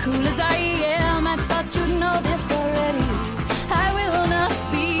 As cool as I am, I thought you'd know this already. I will not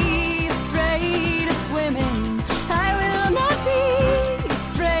be afraid of women. I will not be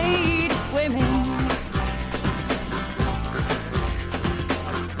afraid of women.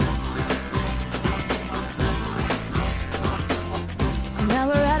 So now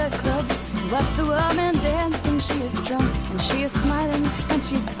we're at a club. Watch the woman dancing, she is drunk, and she is smiling, and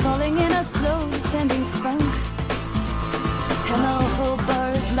she's falling in a slow descending funk. And the whole bar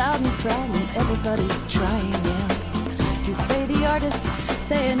is loud and proud, and everybody's trying, yeah. You play the artist,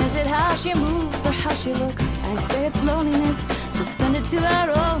 saying is it how she moves or how she looks? I say it's loneliness, suspended to our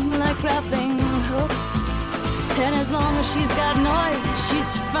own like grappling hooks. And as long as she's got noise,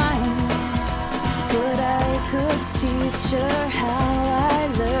 she's fine. But I could teach her how I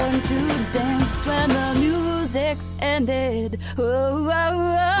learned to dance when the music's ended. Oh, oh, oh,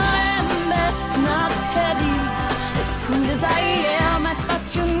 and that's not petty. As cool as I am, I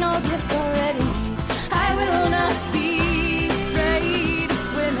thought you know this already. I will not be afraid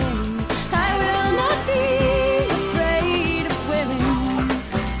of women. I will not be afraid of women.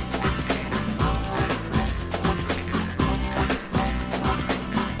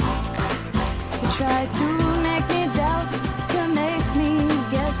 Tried to make me doubt, to make me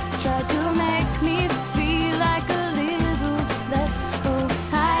guess, tried to make me feel like a little less. Oh,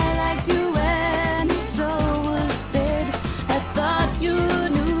 I liked you when your soul was bared. I thought you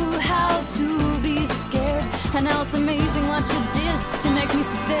knew how to be scared, and now it's amazing what you did to make me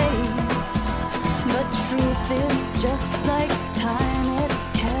stay. But truth is just like time, it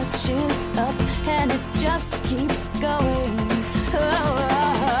catches up and it just keeps going.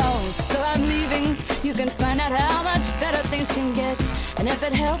 So I'm leaving, you can find out how much better things can get. And if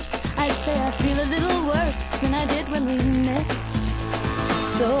it helps, I'd say I feel a little worse than I did when we met.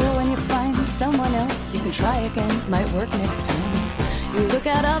 So when you find someone else, you can try again, might work next time. You look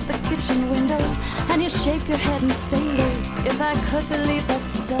out of the kitchen window and you shake your head and say, Lord, if I could believe that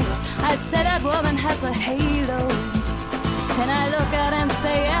stuff, I'd say that woman has a halo. And I look out and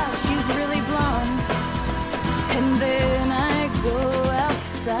say, yeah, she's really blonde. And then I go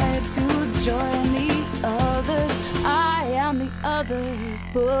outside to join the others. I am the others.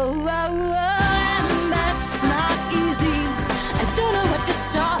 Oh, oh, oh, and that's not easy. I don't know what you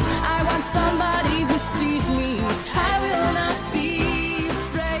saw. I want somebody who sees me. I will not be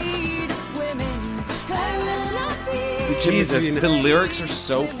afraid of women. I will not be. Jesus, the lyrics are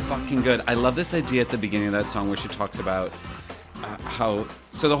so fucking good. I love this idea at the beginning of that song where she talks about how.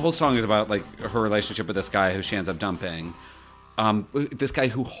 So the whole song is about like her relationship with this guy who she ends up dumping. This guy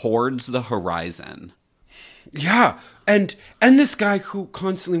who hoards the horizon. Yeah. And this guy who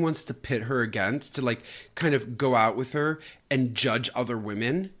constantly wants to pit her against, to like kind of go out with her and judge other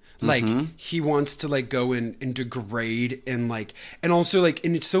women. Like he wants to like go in and degrade and like, and also like,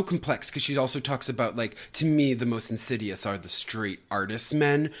 and it's so complex because she also talks about like, to me, the most insidious are the straight artist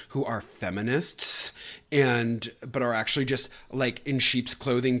men who are feminists but are actually just like in sheep's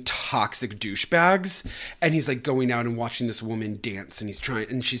clothing, toxic douchebags. And he's like going out and watching this woman dance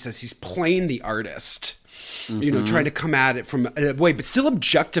and she says he's playing the artist, you know, trying to come at it from a way, but still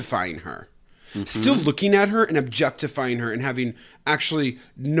objectifying her. Still looking at her and objectifying her and having actually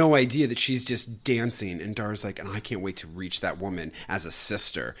no idea that she's just dancing. And Dara's like, and I can't wait to reach that woman as a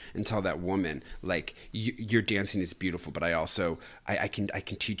sister and tell that woman, like, your dancing is beautiful, but I also, I can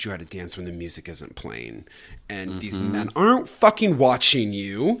teach you how to dance when the music isn't playing. And these men aren't fucking watching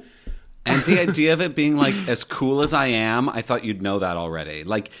you. And the idea of it being like, as cool as I am, I thought you'd know that already.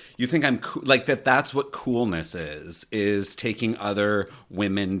 Like, you think I'm cool, like that's what coolness is taking other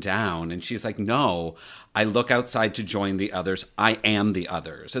women down. And she's like, no, I look outside to join the others. I am the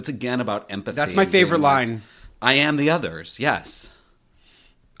others. It's again about empathy. That's my favorite line. I am the others. Yes.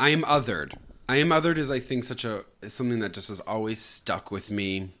 I am othered. I am othered is, I think, something that just has always stuck with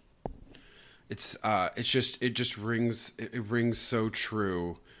me. It rings so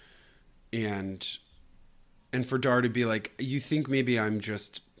true. And for Dar to be like, you think maybe I'm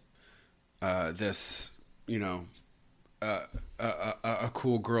just this, you know, a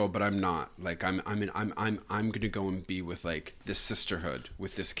cool girl, but I'm not. Like I'm gonna go and be with like this sisterhood,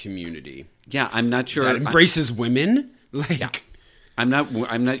 with this community. Yeah, I'm not sure that embraces women. Like, yeah. I'm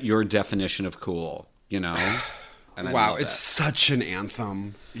not your definition of cool. You know. And wow, it's such an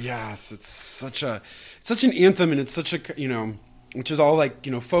anthem. Yes, it's such an anthem, and it's such a, you know. Which is all like,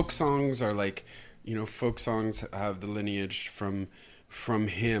 you know, folk songs are like, you know, folk songs have the lineage from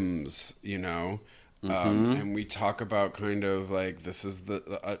hymns, you know, and we talk about kind of like this is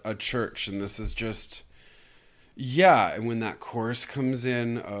a church, and this is just, yeah. And when that chorus comes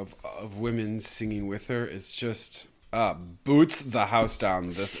in of women singing with her, it's just boots the house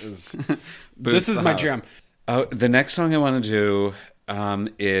down. This is my jam. Oh, the next song I want to do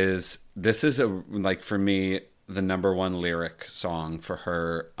is like for me, the number one lyric song for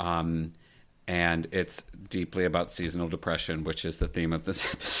her, and it's deeply about seasonal depression, which is the theme of this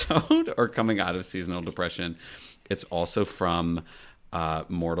episode, or coming out of seasonal depression. It's also from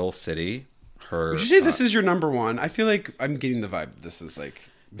Mortal City. Would you say this is your number one? I feel like I'm getting the vibe. This is like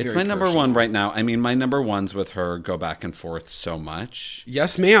it's my number one right now. I mean, my number ones with her go back and forth so much.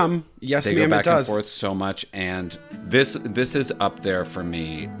 Yes, ma'am. Yes, they ma'am. Go back it does. and forth so much, and this is up there for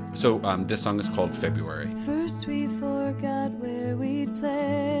me. So this song is called February. First we forgot where we'd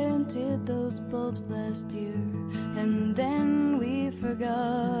planted those bulbs last year, and then we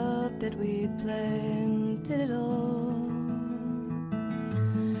forgot that we'd planted it all.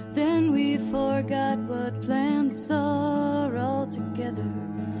 Then we forgot what plants are all together,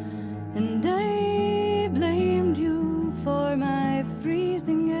 and I blamed you for my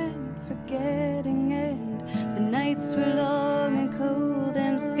freezing and forgetting, and the nights were long and cold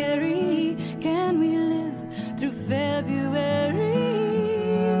and scary. Can we live through February?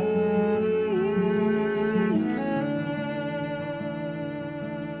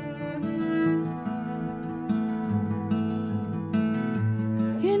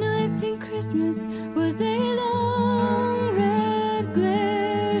 You know, I think Christmas was a long red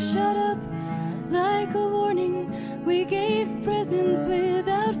glare shot up like a warning. We gave presents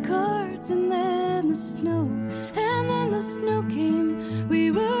without cards, and then the snow came.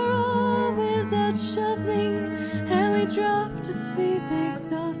 We were always out shoveling, and we dropped to sleep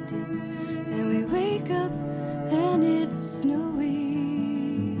exhausted, and we wake up and it's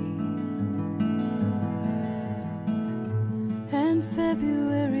snowy. And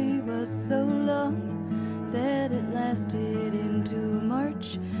February was so long that it lasted into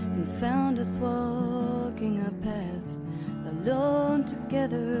March and found us walking a path alone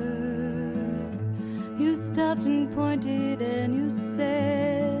together. You stopped and pointed and you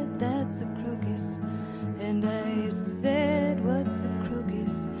said, that's a crocus. And I said, what's a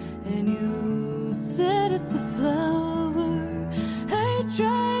crocus? And you said, it's a flower. I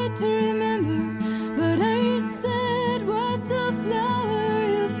tried to remember, but I said, what's a flower?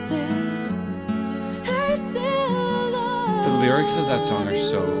 You said, I still love. The lyrics of that song are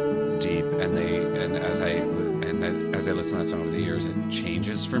so deep, and as I listen to that song over the years, it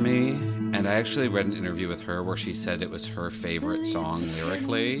changes for me. And I actually read an interview with her where she said it was her favorite song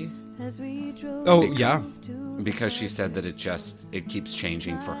lyrically. Yeah. Because she said that it keeps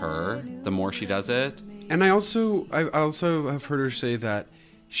changing for her the more she does it. And I also have heard her say that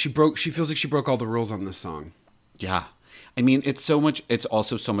she feels like she broke all the rules on this song. Yeah. I mean, it's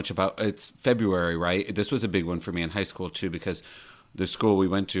also so much about, it's February, right? This was a big one for me in high school too, because the school we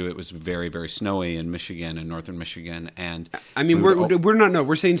went to, it was very, very snowy in Michigan, in northern Michigan. And I mean,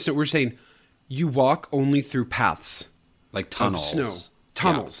 we're saying you walk only through paths. Like tunnels.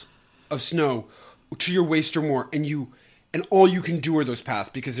 Of snow to your waist or more. And all you can do are those paths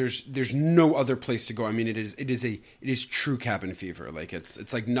because there's no other place to go. I mean, it is true cabin fever. Like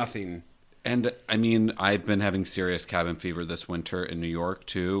it's like nothing. And I mean, I've been having serious cabin fever this winter in New York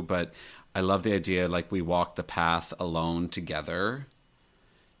too, but I love the idea, like, we walk the path alone together.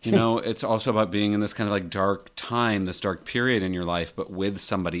 You know, it's also about being in this kind of like dark time, this dark period in your life, but with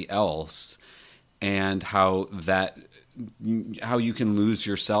somebody else, and how you can lose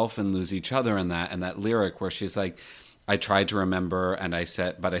yourself and lose each other in that. And that lyric where she's like, I tried to remember and I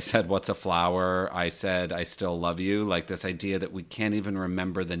said, what's a flower? I said, I still love you. Like this idea that we can't even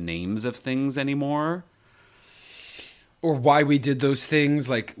remember the names of things anymore. Or why we did those things.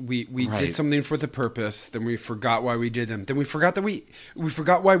 Like we Right. did something for the purpose, then we forgot why we did them. Then we forgot that we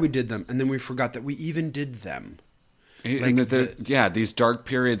forgot why we did them, and then we forgot that we even did them. And these dark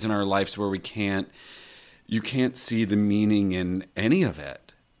periods in our lives where you can't see the meaning in any of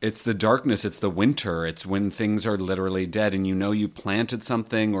it. It's the darkness, it's the winter, it's when things are literally dead and you planted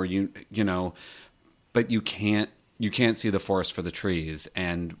something or you know, but you can't see the forest for the trees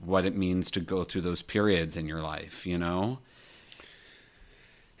and what it means to go through those periods in your life, you know?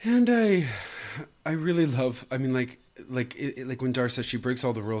 And I really love, I mean, like when Dar says she breaks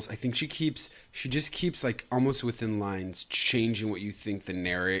all the rules, I think she just keeps like almost within lines changing what you think the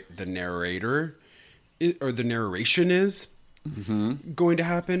narrator or the narration is going to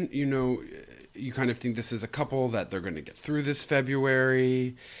happen. You know, you kind of think this is a couple that they're going to get through this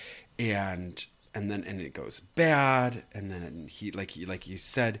February, and then it goes bad, and then he like you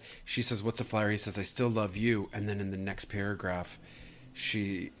said, she says, "What's a flower?" He says, "I still love you," and then in the next paragraph,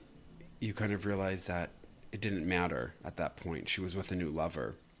 you kind of realize that it didn't matter at that point. She was with a new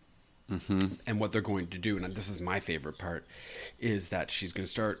lover. And what they're going to do, and this is my favorite part, is that she's going to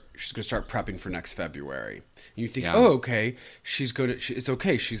start prepping for next February. And you think, oh, okay, she's going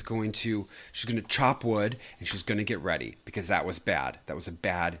to chop wood and she's going to get ready because that was bad. That was a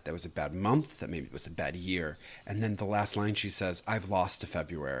bad month. That maybe it was a bad year. And then the last line she says, "I've lost to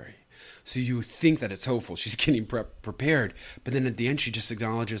February." So you think that it's hopeful. She's getting prepared, but then at the end she just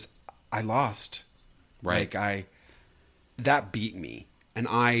acknowledges, "I lost." Right. Like that beat me, and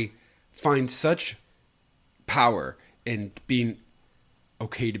I find such power in being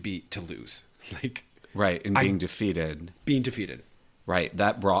okay to lose. Like right, and being defeated. Being defeated. Right.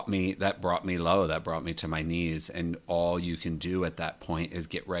 That brought me low. That brought me to my knees, and all you can do at that point is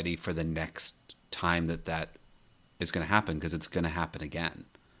get ready for the next time that is going to happen, because it's going to happen again.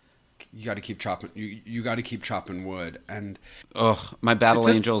 You got to keep chopping. You got to keep chopping wood. And my battle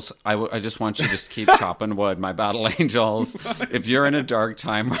angels! I just want you to just keep chopping wood, my battle angels. If you're in a dark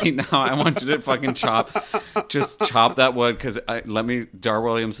time right now, I want you to fucking chop that wood, because Dar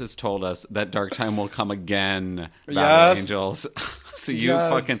Williams has told us that dark time will come again, battle angels. So you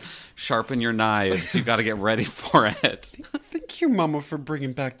fucking sharpen your knives. You got to get ready for it. Thank you, Mama, for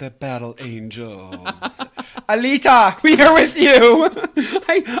bringing back that battle angels. Alita, we are with you.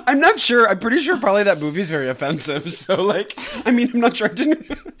 I'm not sure. I'm pretty sure probably that movie is very offensive. So, like, I mean, I'm not sure. I didn't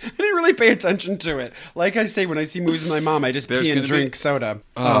really pay attention to it. Like I say, when I see movies with my mom, I just pee and drink soda.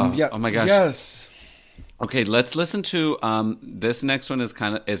 Oh my gosh. Yes. Okay, let's listen to this next one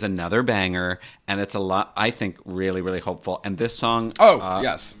is another banger, and it's a lot, I think, really, really hopeful. And this song,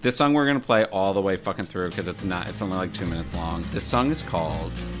 yes, this song we're gonna play all the way fucking through, because it's only like 2 minutes long. This song is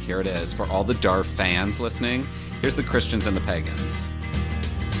called, here it is, for all the Dar fans listening. Here's the Christians and the Pagans.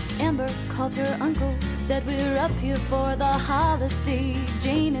 Amber called her uncle, said we were up here for the holiday.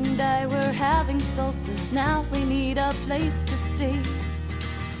 Jane and I were having solstice, now we need a place to stay.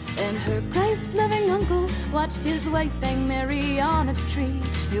 And her Christ-loving uncle watched his wife hang Mary on a tree.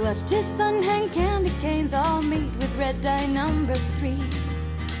 He watched his son hang candy canes all made with red dye number 3.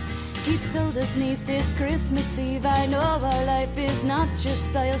 He told us, niece, it's Christmas Eve. I know our life is not your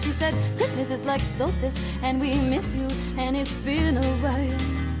style. She said, Christmas is like solstice, and we miss you, and it's been a while.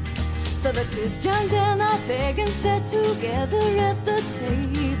 So the Christians and the pagans sat together at the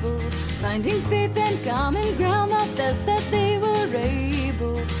table, finding faith and common ground, the best that they were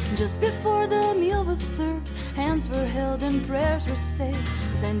able. Just before the meal was served, hands were held and prayers were said,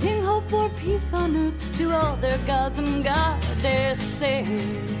 sending hope for peace on earth to all their gods and goddesses.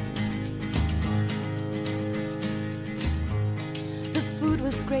 The food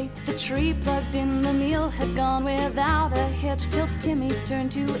was great. The tree plugged in, the meal had gone without a hitch, till Timmy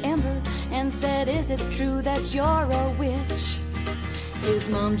turned to Amber and said, "Is it true that you're a witch?" His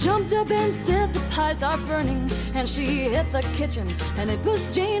mom jumped up and said, "The pies are burning," and she hit the kitchen, and it was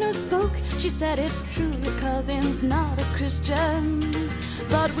Jane who spoke. She said, "It's true, your cousin's not a Christian,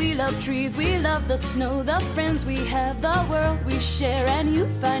 but we love trees, we love the snow, the friends we have, the world we share, and you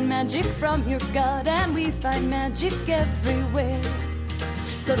find magic from your God, and we find magic everywhere."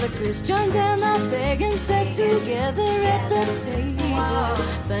 So the Christians and the pagans sat together at the table,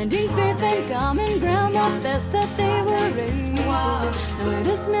 finding faith and common ground, the best that they were able. Now where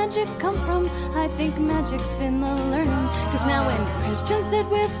does magic come from? I think magic's in the learning, 'cause now when Christians sit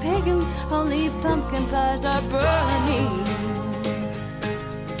with pagans, only pumpkin pies are burning.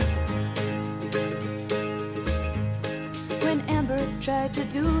 When Amber tried to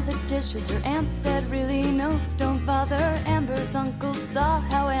do the dishes, her aunt said, "Really, no, don't bother." Amber's uncle saw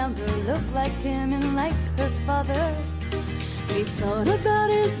how Amber looked like Tim and like her father. He thought about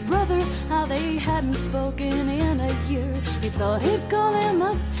his brother, how they hadn't spoken in a year. He thought he'd call him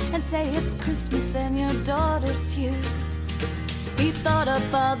up and say, "It's Christmas and your daughter's here." He thought of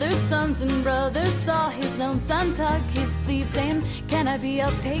fathers, sons, and brothers, saw his own son tug his sleeve, saying, "Can I be a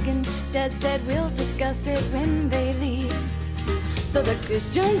pagan?" Dad said, "We'll discuss it when they leave." So the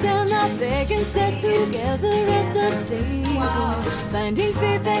Christians and the pagans sat together at the table, finding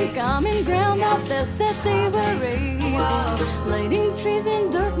faith and common ground, the best that they were able. Lighting trees in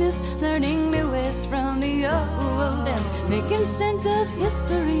darkness, learning new ways from the old, and making sense of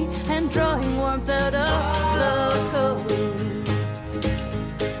history and drawing warmth out of the cold.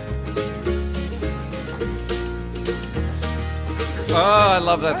 Oh, I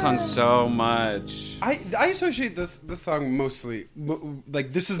love that song so much. I associate this song mostly,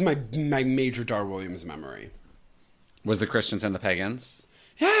 like, this is my major Dar Williams memory. Was the Christians and the Pagans?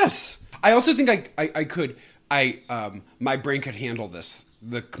 Yes! I also think my brain could handle this,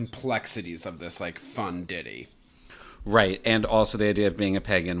 the complexities of this, like, fun ditty. Right, and also the idea of being a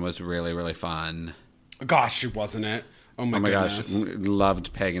pagan was really, really fun. Gosh, wasn't it? Oh my goodness. Gosh,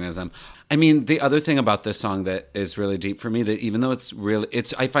 loved paganism. I mean, the other thing about this song that is really deep for me, that even though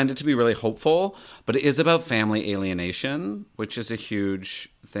I find it to be really hopeful, but it is about family alienation, which is a huge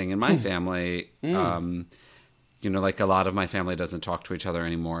thing in my family. Like, a lot of my family doesn't talk to each other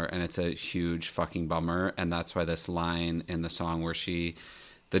anymore, and it's a huge fucking bummer. And that's why this line in the song where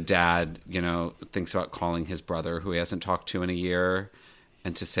the dad, thinks about calling his brother who he hasn't talked to in a year,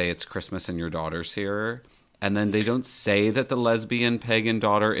 and to say it's Christmas and your daughter's here. And then they don't say that the lesbian pagan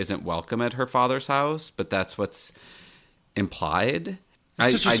daughter isn't welcome at her father's house, but that's what's implied.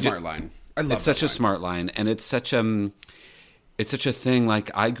 It's such a smart line. I love it. It's such a smart line, and it's such a thing, like,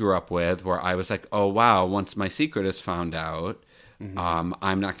 I grew up with, where I was like, oh wow, once my secret is found out, I'm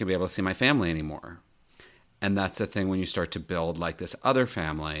not going to be able to see my family anymore. And that's the thing when you start to build, like, this other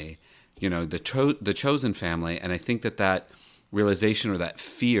family, the chosen family. And I think that realization, or that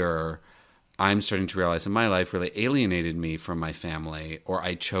fear, I'm starting to realize in my life, really alienated me from my family, or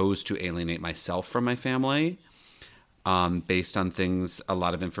I chose to alienate myself from my family, based on things, a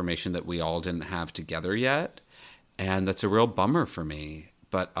lot of information that we all didn't have together yet. And that's a real bummer for me.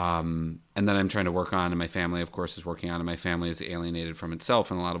 But, and then I'm trying to work on, and my family, of course, is working on, and my family is alienated from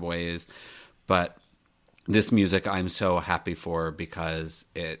itself in a lot of ways. But this music I'm so happy for, because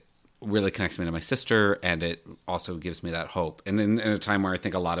it really connects me to my sister, and it also gives me that hope. And in a time where I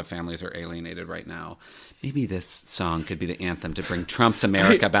think a lot of families are alienated right now, maybe this song could be the anthem to bring Trump's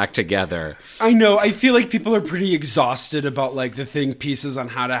America back together. I know. I feel like people are pretty exhausted about, like, the think pieces on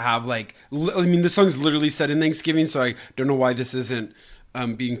how to have, like, I mean, this song's literally set in Thanksgiving, so I don't know why this isn't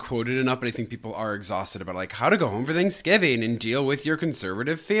being quoted enough, but I think people are exhausted about, like, how to go home for Thanksgiving and deal with your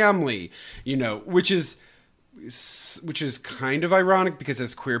conservative family, which is kind of ironic, because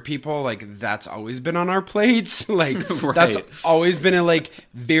as queer people, like, that's always been on our plates. Like, right. That's always been a, like,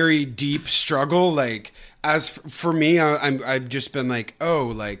 very deep struggle. Like, as for me, I've just been like, oh,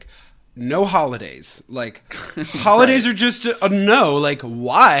 like, no holidays. Like, holidays are just a no. Like,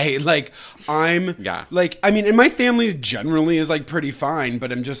 why? Like, like, I mean, and my family generally is, like, pretty fine,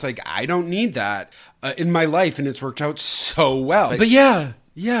 but I'm just like, I don't need that in my life, and it's worked out so well. But yeah.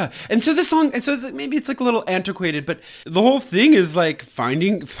 Yeah, and so the song, and so maybe it's like a little antiquated, but the whole thing is like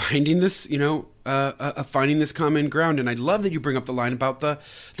finding this, finding this common ground. And I love that you bring up the line about the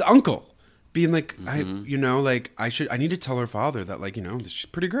uncle being like, I need to tell her father that, like, this is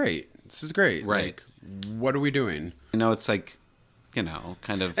pretty great. This is great. Right. Like, what are we doing? It's like,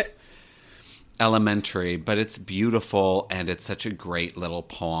 kind of elementary, but it's beautiful, and it's such a great little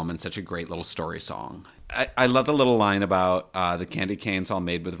poem and such a great little story song. I love the little line about the candy canes all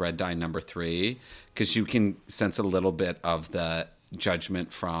made with red dye number 3, because you can sense a little bit of the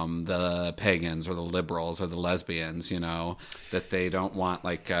judgment from the pagans or the liberals or the lesbians, you know, that they don't want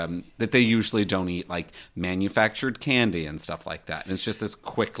like that they usually don't eat like manufactured candy and stuff like that. And it's just this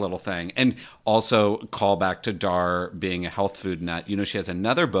quick little thing. And also call back to Dar being a health food nut. You know, she has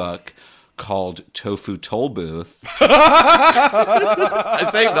another book called Tofu Toll Booth. I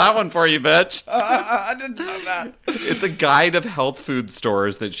saved that one for you, bitch. I didn't know that. It's a guide of health food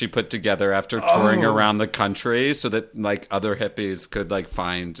stores that she put together after touring around the country so that like other hippies could like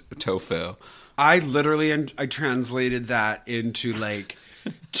find tofu. I literally I translated that into like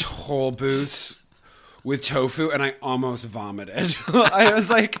toll booths with tofu, and I almost vomited. I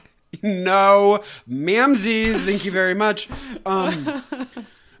was like, no, mamsies, thank you very much.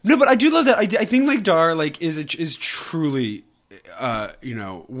 No, but I do love that. I think like Dar like is truly, you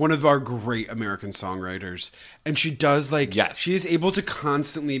know, one of our great American songwriters, and she does like she is able to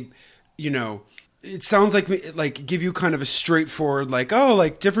constantly, you know, it sounds like give you kind of a straightforward like, oh,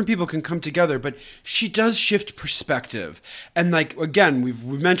 like different people can come together, but she does shift perspective, and like again we've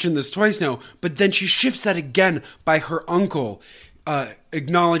mentioned this twice now, but then she shifts that again by her uncle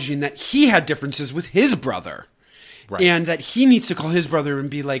acknowledging that he had differences with his brother. Right. And that he needs to call his brother and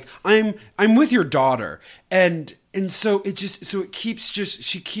be like, I'm with your daughter. And so it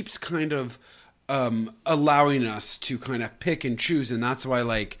keeps kind of allowing us to kind of pick and choose. And that's why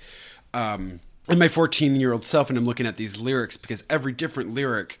like I'm my 14-year-old self and I'm looking at these lyrics because every different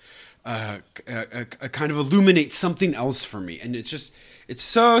lyric kind of illuminates something else for me. And it's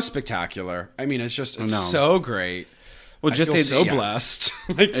so spectacular. I mean, it's so great. Well, I feel so blessed.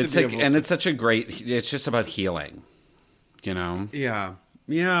 It's such a great, it's just about healing. You know? Yeah.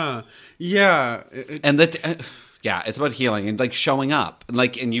 And that, it's about healing and like showing up.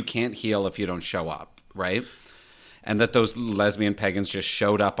 And you can't heal if you don't show up, right? And that those lesbian pagans just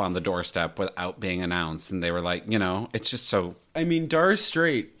showed up on the doorstep without being announced. And they were like, you know, it's just so. I mean, Dar's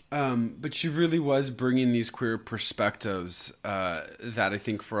straight, but she really was bringing these queer perspectives that I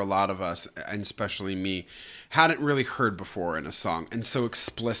think for a lot of us, and especially me, hadn't really heard before in a song, and so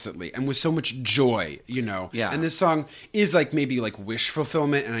explicitly, and with so much joy, you know. Yeah. And this song is like maybe like wish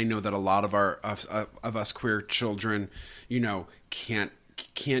fulfillment, and I know that a lot of of us queer children, you know, can't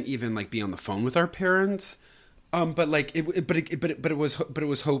even like be on the phone with our parents. But it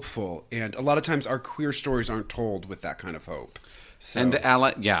was hopeful, and a lot of times our queer stories aren't told with that kind of hope. So. And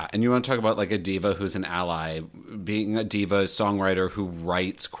ally, and you want to talk about like a diva who's an ally, being a diva songwriter who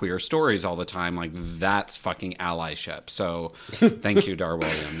writes queer stories all the time, like that's fucking allyship. So thank you, Dar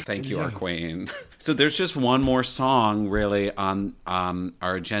Williams. Thank you, our queen. So there's just one more song really on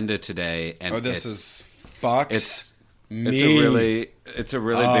our agenda today, and this is Fox. It's a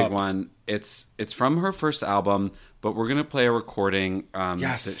really big one. It's from her first album, but we're gonna play a recording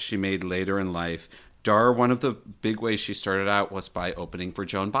that she made later in life. Dar, one of the big ways she started out was by opening for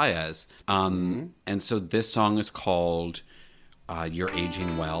Joan Baez. And so this song is called You're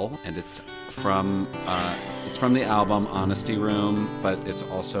Aging Well, and it's from the album Honesty Room, but it's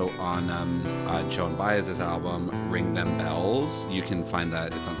also on Joan Baez's album Ring Them Bells. You can find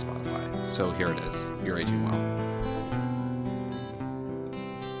that. It's on Spotify. So here it is. You're Aging Well.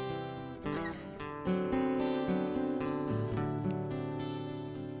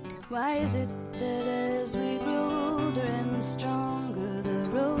 Why is it that as we grow older and stronger, the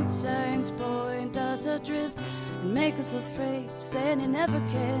road signs point us adrift and make us afraid, saying you never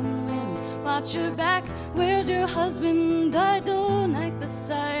can win? Watch your back, where's your husband? I don't like the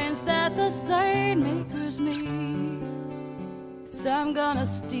signs that the sign makers made. So I'm gonna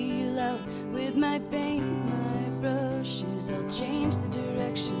steal out with my paint, my brushes. I'll change the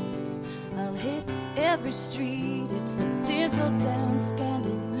directions, I'll hit every street. It's the Tinseltown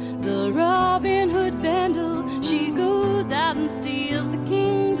scandal, the Robin Hood vandal. She goes out and steals the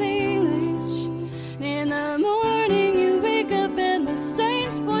King's English. And in the morning you wake up and the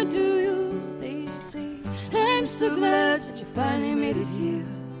signs point to you. They say, I'm so glad that you finally made it here.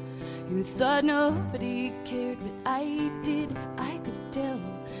 You thought nobody cared, but I did, I could tell.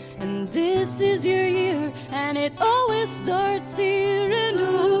 And this is your year, and it always starts here. And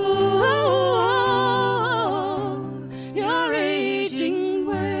you're aging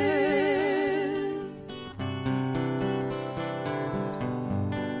well.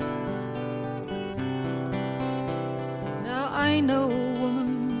 Now I know a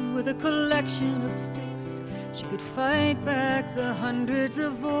woman with a collection of sticks. She could fight back the hundreds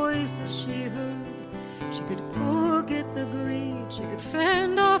of voices she heard. She could forget the greed, she could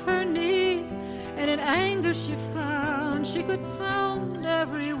fend off her need, and in anger she found she could pound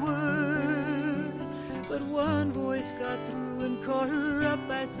every word. one voice got through and caught her up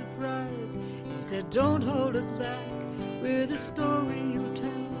by surprise. It said, don't hold us back with the story you tell.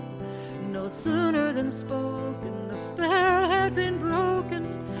 No sooner than spoken, the spell had been broken,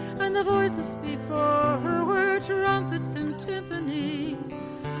 and the voices before her were trumpets and timpani,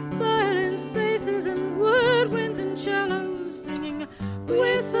 violins, basses, and woodwinds and cellos singing,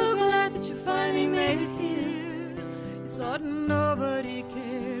 we're so glad that you finally made it here. You thought nobody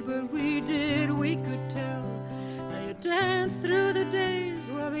cared, but we did, we could tell. Now you dance through the days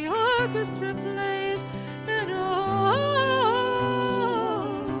while the orchestra plays, and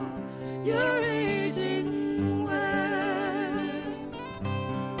you're aging well.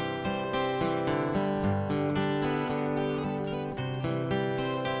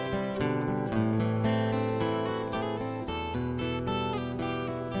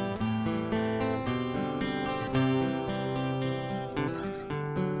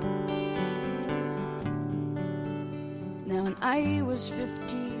 Now when I was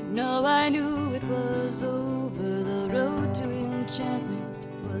 15, no, I knew it was over. The road to enchantment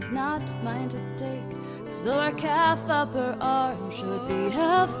was not mine to take, 'cause though our calf upper arm should be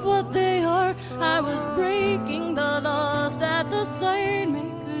half what they are, I was breaking the laws that the sign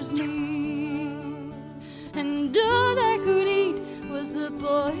makers made. And all I could eat was the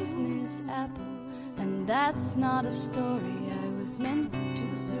poisonous apple, and that's not a story I was meant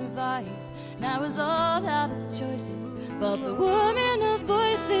to survive. And I was all out of choices, but the woman of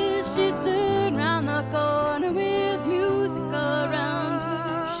voices, she turned round the corner with music around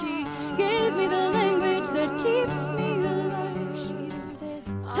her. She gave me the language that keeps me alive. She said,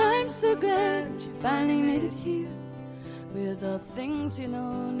 I'm so glad you finally made it here, with the things you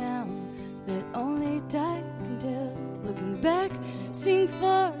know now that only time can tell. Looking back, seeing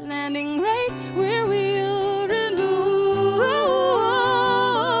for landing right where we are, and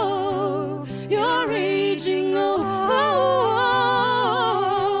you're aging, and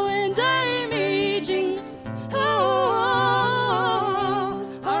I'm aging,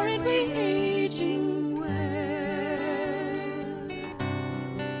 aren't we aging well?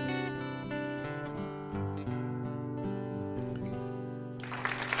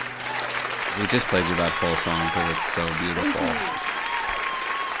 We just played you that whole song because it's so beautiful.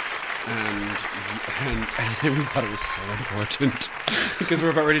 And we thought it was so important because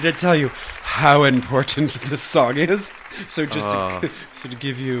we're about ready to tell you how important this song is. So just to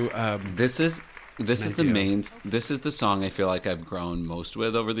give you This is idea. This is the song I feel like I've grown most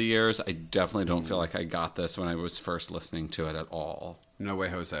with over the years. I definitely don't feel like I got this when I was first listening to it at all. No Way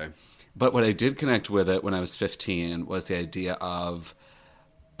Jose. But what I did connect with it when I was 15 was the idea of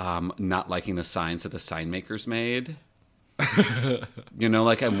not liking the signs that the sign makers made. You know,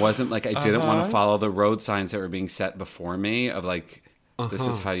 like I wasn't like I didn't want to follow the road signs that were being set before me of like this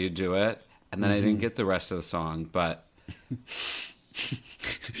is how you do it, and then I didn't get the rest of the song. But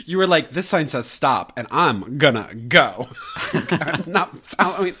You were like, this sign says stop, and I'm gonna go. I'm not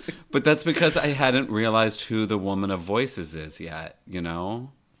following. but that's because I hadn't realized who the woman of voices is yet. You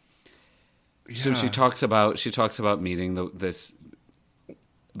know. So she talks about meeting this,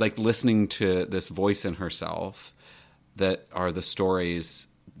 like listening to this voice in herself that are the stories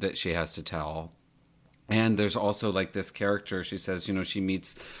that she has to tell. And there's also like this character, she says, you know, she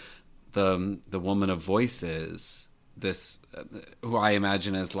meets the woman of voices, this who I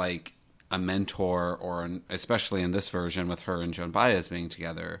imagine as like a mentor, or especially in this version with her and Joan Baez being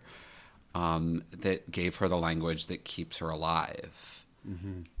together, that gave her the language that keeps her alive.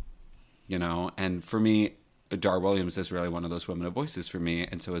 Mm-hmm. You know, and for me, Dar Williams is really one of those women of voices for me,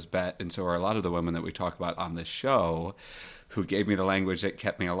 and so is Bet, and so are a lot of the women that we talk about on this show who gave me the language that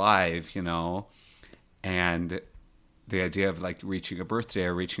kept me alive, you know. And the idea of like reaching a birthday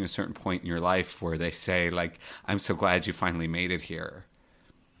or reaching a certain point in your life where they say like, I'm so glad you finally made it here.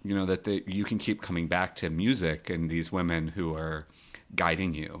 You know, that you can keep coming back to music and these women who are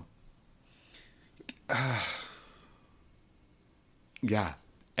guiding you. Yeah.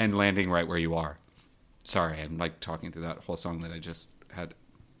 And landing right where you are. Sorry, I'm like talking through that whole song that I just had,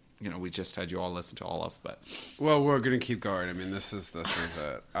 you know, we just had you all listen to all of, but. Well, we're gonna keep going. I mean, this is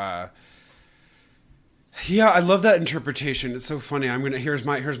it. Yeah, I love that interpretation. It's so funny. Here's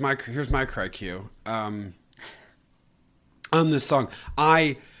my cry cue. On this song,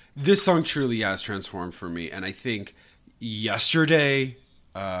 this song truly has transformed for me, and I think Yesterday,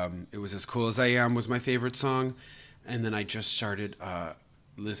 It Was As Cool As I Am was my favorite song, and then I just started. I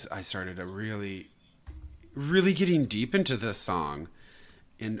started a really getting deep into this song,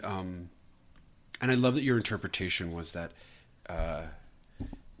 and I love that your interpretation was that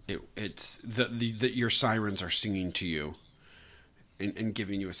it's that your sirens are singing to you and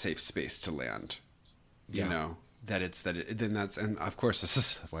giving you a safe space to land. you Yeah. know, then that's, and of course, this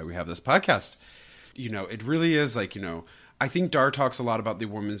is why we have this podcast. You know, it really is like, you know, I think Dar talks a lot about the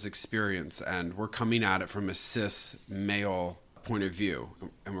woman's experience, and we're coming at it from a cis male point of view,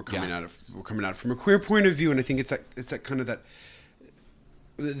 and we're coming at it from a queer point of view. And I think it's that kind of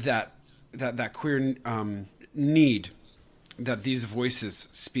that queer need that these voices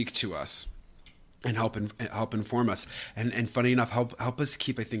speak to us and help inform us, and funny enough, help us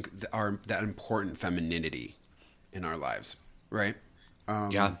keep, I think, that important femininity in our lives, right?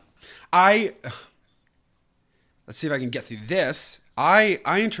 Let's see if I can get through this. I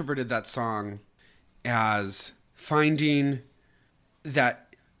interpreted that song as finding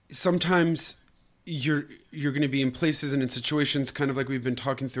that sometimes you're going to be in places and in situations, kind of like we've been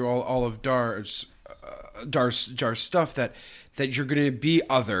talking through all of Dar's stuff, that you're going to be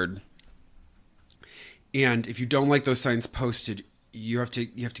othered, and if you don't like those signs posted, you have to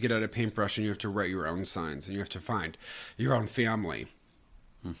get out a paintbrush and you have to write your own signs, and you have to find your own family.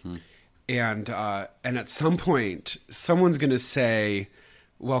 Mm-hmm. And at some point, someone's going to say,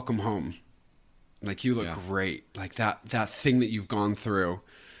 "Welcome home. Like, you look great. Like that thing that you've gone through,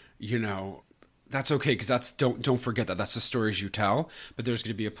 you know, that's okay, because don't forget that's the stories you tell. But there's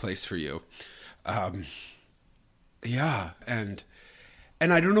going to be a place for you." And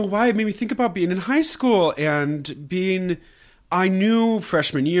I don't know why it made me think about being in high school and I knew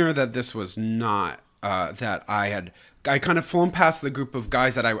freshman year that this was not that I kind of flown past the group of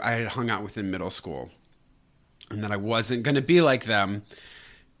guys that I had hung out with in middle school, and that I wasn't going to be like them.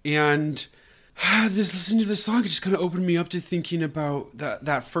 And listening to this song, it just kind of opened me up to thinking about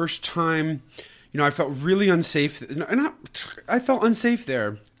that first time. You know, I felt really unsafe, and I felt unsafe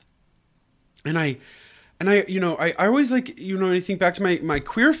there. And I you know, I always, like, you know, when I think back to my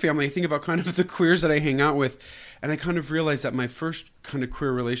queer family, I think about kind of the queers that I hang out with, and I kind of realized that my first kind of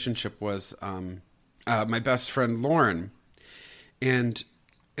queer relationship was my best friend Lauren, and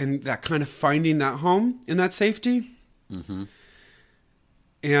that kind of finding that home and that safety. Mm-hmm.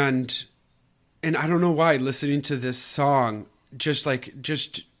 And I don't know why, listening to this song, just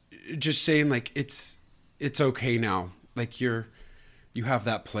saying, like, it's okay now, like you have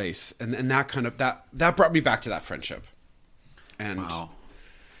that place, and that kind of that brought me back to that friendship. And wow.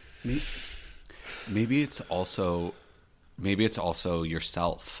 Maybe it's also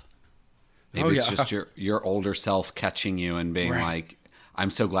yourself. Maybe it's just your older self catching you and being like, "I'm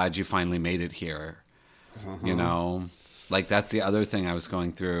so glad you finally made it here." Uh-huh. You know, like, that's the other thing I was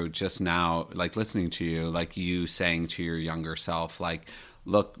going through just now, like, listening to you, like, you saying to your younger self, like,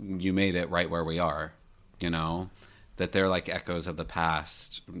 "Look, you made it right where we are," you know, that they're like echoes of the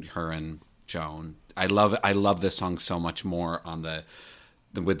past, her and Joan. I love this song so much more on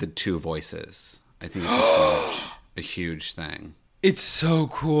with the two voices. I think it's a huge thing. It's so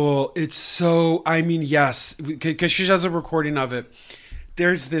cool. It's so, I mean, yes, because she has a recording of it.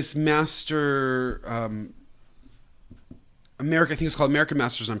 There's this master, I think it's called American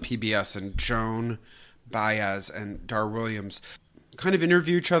Masters on PBS, and Joan Baez and Dar Williams kind of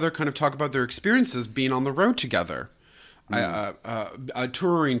interview each other, kind of talk about their experiences being on the road together,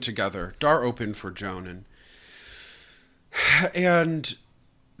 touring together. Dar opened for Joan, and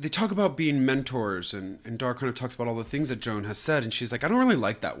they talk about being mentors, and Dar kind of talks about all the things that Joan has said, and she's like, "I don't really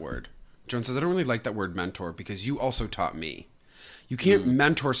like that word." Joan says, "I don't really like that word mentor, because you also taught me. You can't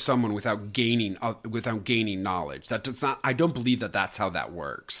mentor someone without gaining knowledge. That's not. I don't believe that that's how that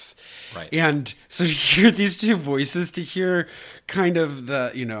works." Right. And so to hear these two voices, to hear kind of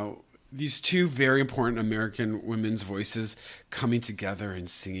the, you know, these two very important American women's voices coming together and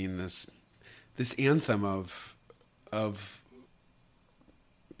singing this anthem of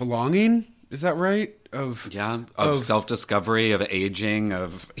belonging. Is that right? Of self-discovery, of aging,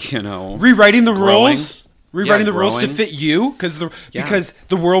 of, you know, rewriting the growing. rules. Rewriting the rules to fit you, because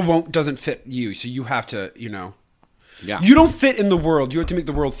the world doesn't fit you, so you have to, you know. Yeah. You don't fit in the world. You have to make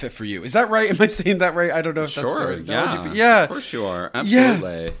the world fit for you. Is that right? Am I saying that right? I don't know if that's the right analogy, but yeah. Of course you are.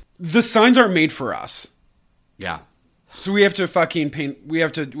 Absolutely. Yeah. The signs aren't made for us. Yeah. So we have to fucking paint. We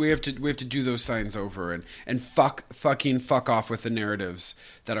have to do those signs over and fuck off with the narratives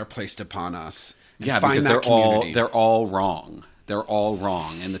that are placed upon us. Yeah, because they're all wrong. They're all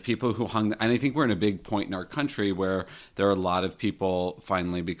wrong. And the people who and I think we're in a big point in our country where there are a lot of people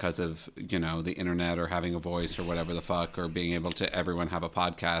finally, because of, you know, the internet or having a voice or whatever the fuck, or being able to everyone have a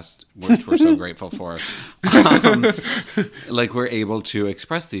podcast, which we're so grateful for. Like, we're able to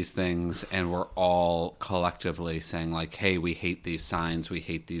express these things, and we're all collectively saying, like, hey, we hate these signs. We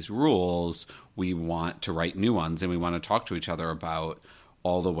hate these rules. We want to write new ones, and we want to talk to each other about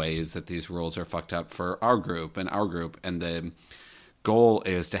all the ways that these rules are fucked up for our group and the goal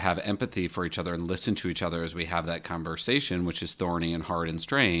is to have empathy for each other and listen to each other as we have that conversation, which is thorny and hard and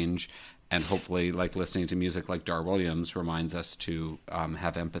strange. And hopefully, like listening to music like Dar Williams reminds us to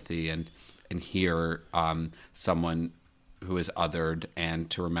have empathy and hear someone who is othered, and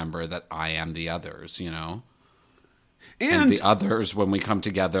to remember that I am the others, you know? And the others, when we come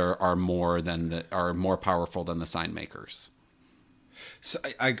together, are more powerful than the sign makers. So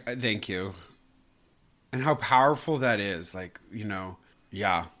I thank you. And how powerful that is, like, you know,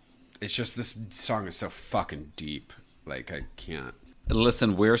 yeah. It's just, this song is so fucking deep. Like, I can't.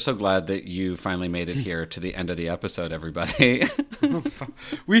 Listen, we're so glad that you finally made it here to the end of the episode, everybody.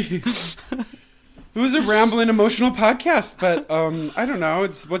 It was a rambling, emotional podcast, but I don't know.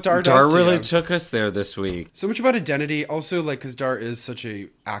 It's what Dar does. Dar to really you. took us there this week. So much about identity. Also, like, because Dar is such a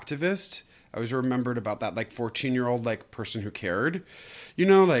activist. I always remembered about that, like, 14-year-old, like, person who cared. You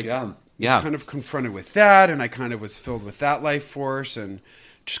know, like, Yeah. was kind of confronted with that, and I kind of was filled with that life force, and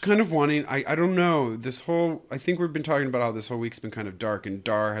just kind of wanting, I don't know, this whole, I think we've been talking about how this whole week's been kind of dark, and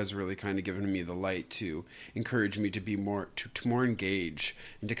Dar has really kind of given me the light to encourage me to be more, to more engage,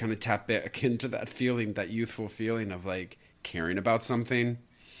 and to kind of tap back into that feeling, that youthful feeling of, like, caring about something,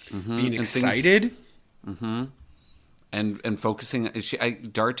 being excited. And focusing.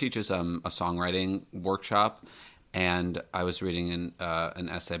 Dar teaches a songwriting workshop, and I was reading an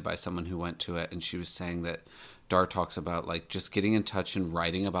essay by someone who went to it, and she was saying that Dar talks about, like, just getting in touch and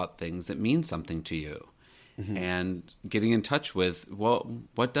writing about things that mean something to you, and getting in touch with, well,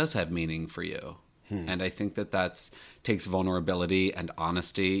 what does have meaning for you? And I think that takes vulnerability and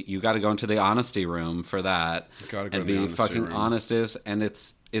honesty. You got to go into the honesty room for that, and be fucking honest. And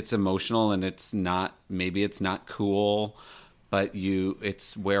it's emotional, and maybe it's not cool, but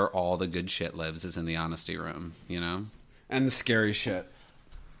it's where all the good shit lives, is in the honesty room, you know? And the scary shit.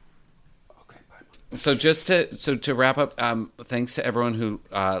 So to wrap up, thanks to everyone who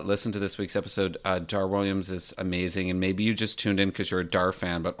listened to this week's episode. Dar Williams is amazing, and maybe you just tuned in because you're a Dar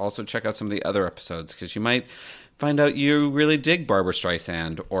fan, but also check out some of the other episodes, because you might find out you really dig Barbra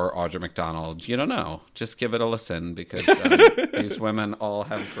Streisand or Audra McDonald. You don't know. Just give it a listen, because these women all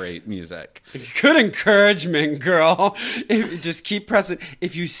have great music. Good encouragement, girl. Just keep pressing.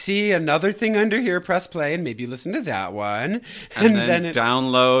 If you see another thing under here, press play and maybe listen to that one. And then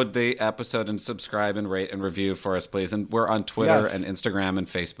download the episode and subscribe and rate and review for us, please. And we're on Twitter and Instagram and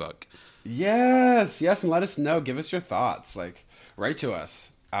Facebook. Yes. And let us know. Give us your thoughts. Like, write to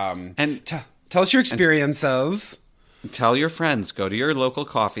us. And tell us your experiences. Tell your friends. Go to your local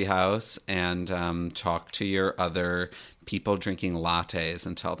coffee house and talk to your other people drinking lattes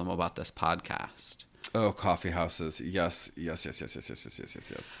and tell them about this podcast. Oh, coffee houses. Yes.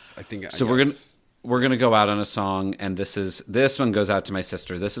 I think so. We're gonna go out on a song, and this one goes out to my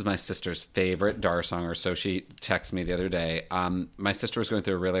sister. This is my sister's favorite Dar songer. So she texted me the other day. My sister was going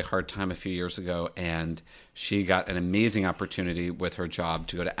through a really hard time a few years ago, and she got an amazing opportunity with her job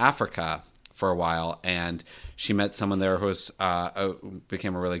to go to Africa for a while, and she met someone there who was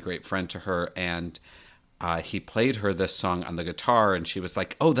became a really great friend to her, and he played her this song on the guitar, and she was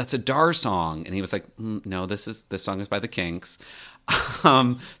like, "Oh, that's a Dar song," and he was like, "No, this song is by the Kinks."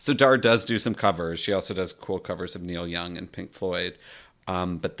 So Dar does do some covers. She also does cool covers of Neil Young and Pink Floyd,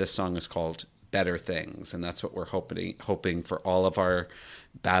 but this song is called "Better Things," and that's what we're hoping for all of our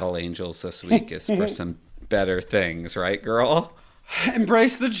battle angels this week, is for some better things, right, girl?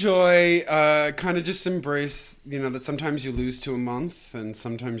 Embrace the joy, kind of just embrace, that sometimes you lose to a month and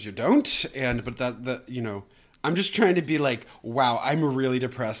sometimes you don't. But that, I'm just trying to be like, wow, I'm really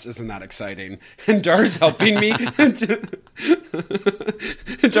depressed. Isn't that exciting? And Dar's helping me.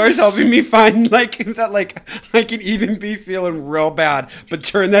 Dar's helping me find that I can even be feeling real bad, but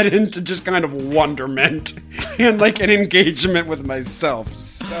turn that into just kind of wonderment and an engagement with myself.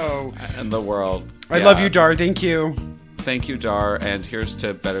 So. And the world. I love you, Dar. Thank you. Thank you, Dar, and here's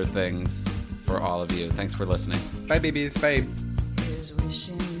to better things for all of you. Thanks for listening. Bye, babies. Bye. Here's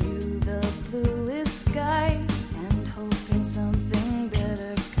wishing you the bluest sky and hoping something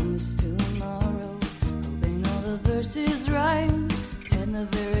better comes tomorrow. Hoping all the verses rhyme and the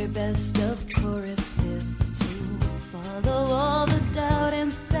very best of choruses to follow all the doubt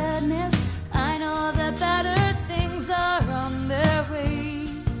and sadness. I know that better things are on their way.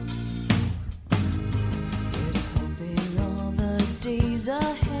 Days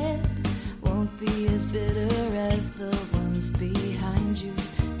ahead won't be as bitter as the ones behind you.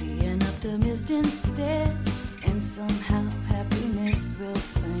 Be an optimist instead, and somehow happiness will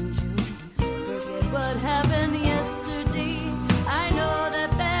find you. Forget what happened yesterday. I know that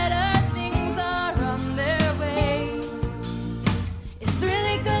better things are on their way. It's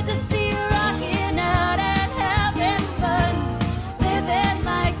really good to see you rocking out and having fun.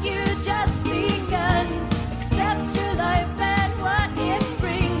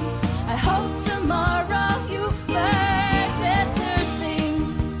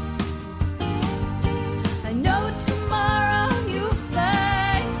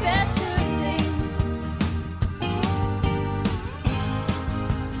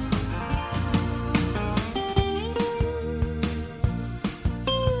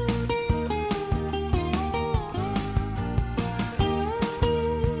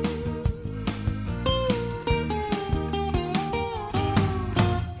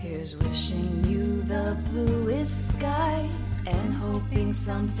 hoping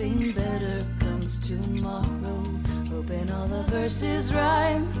something better comes tomorrow. Hoping all the verses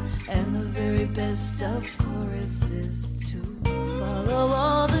rhyme and the very best of choruses to follow.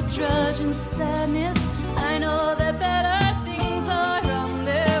 All the drudge and sadness, I know that better things are on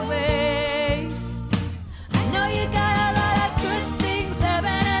their way. I know you got a lot of good things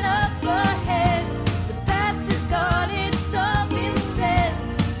happening up ahead. The past is gone, it's all been said.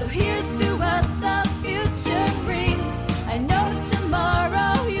 So here's to what the future brings. I know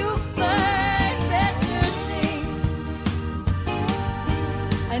tomorrow you'll find better things.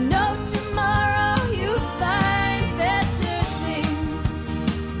 I know tomorrow you'll find better things.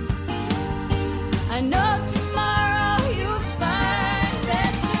 I know tomorrow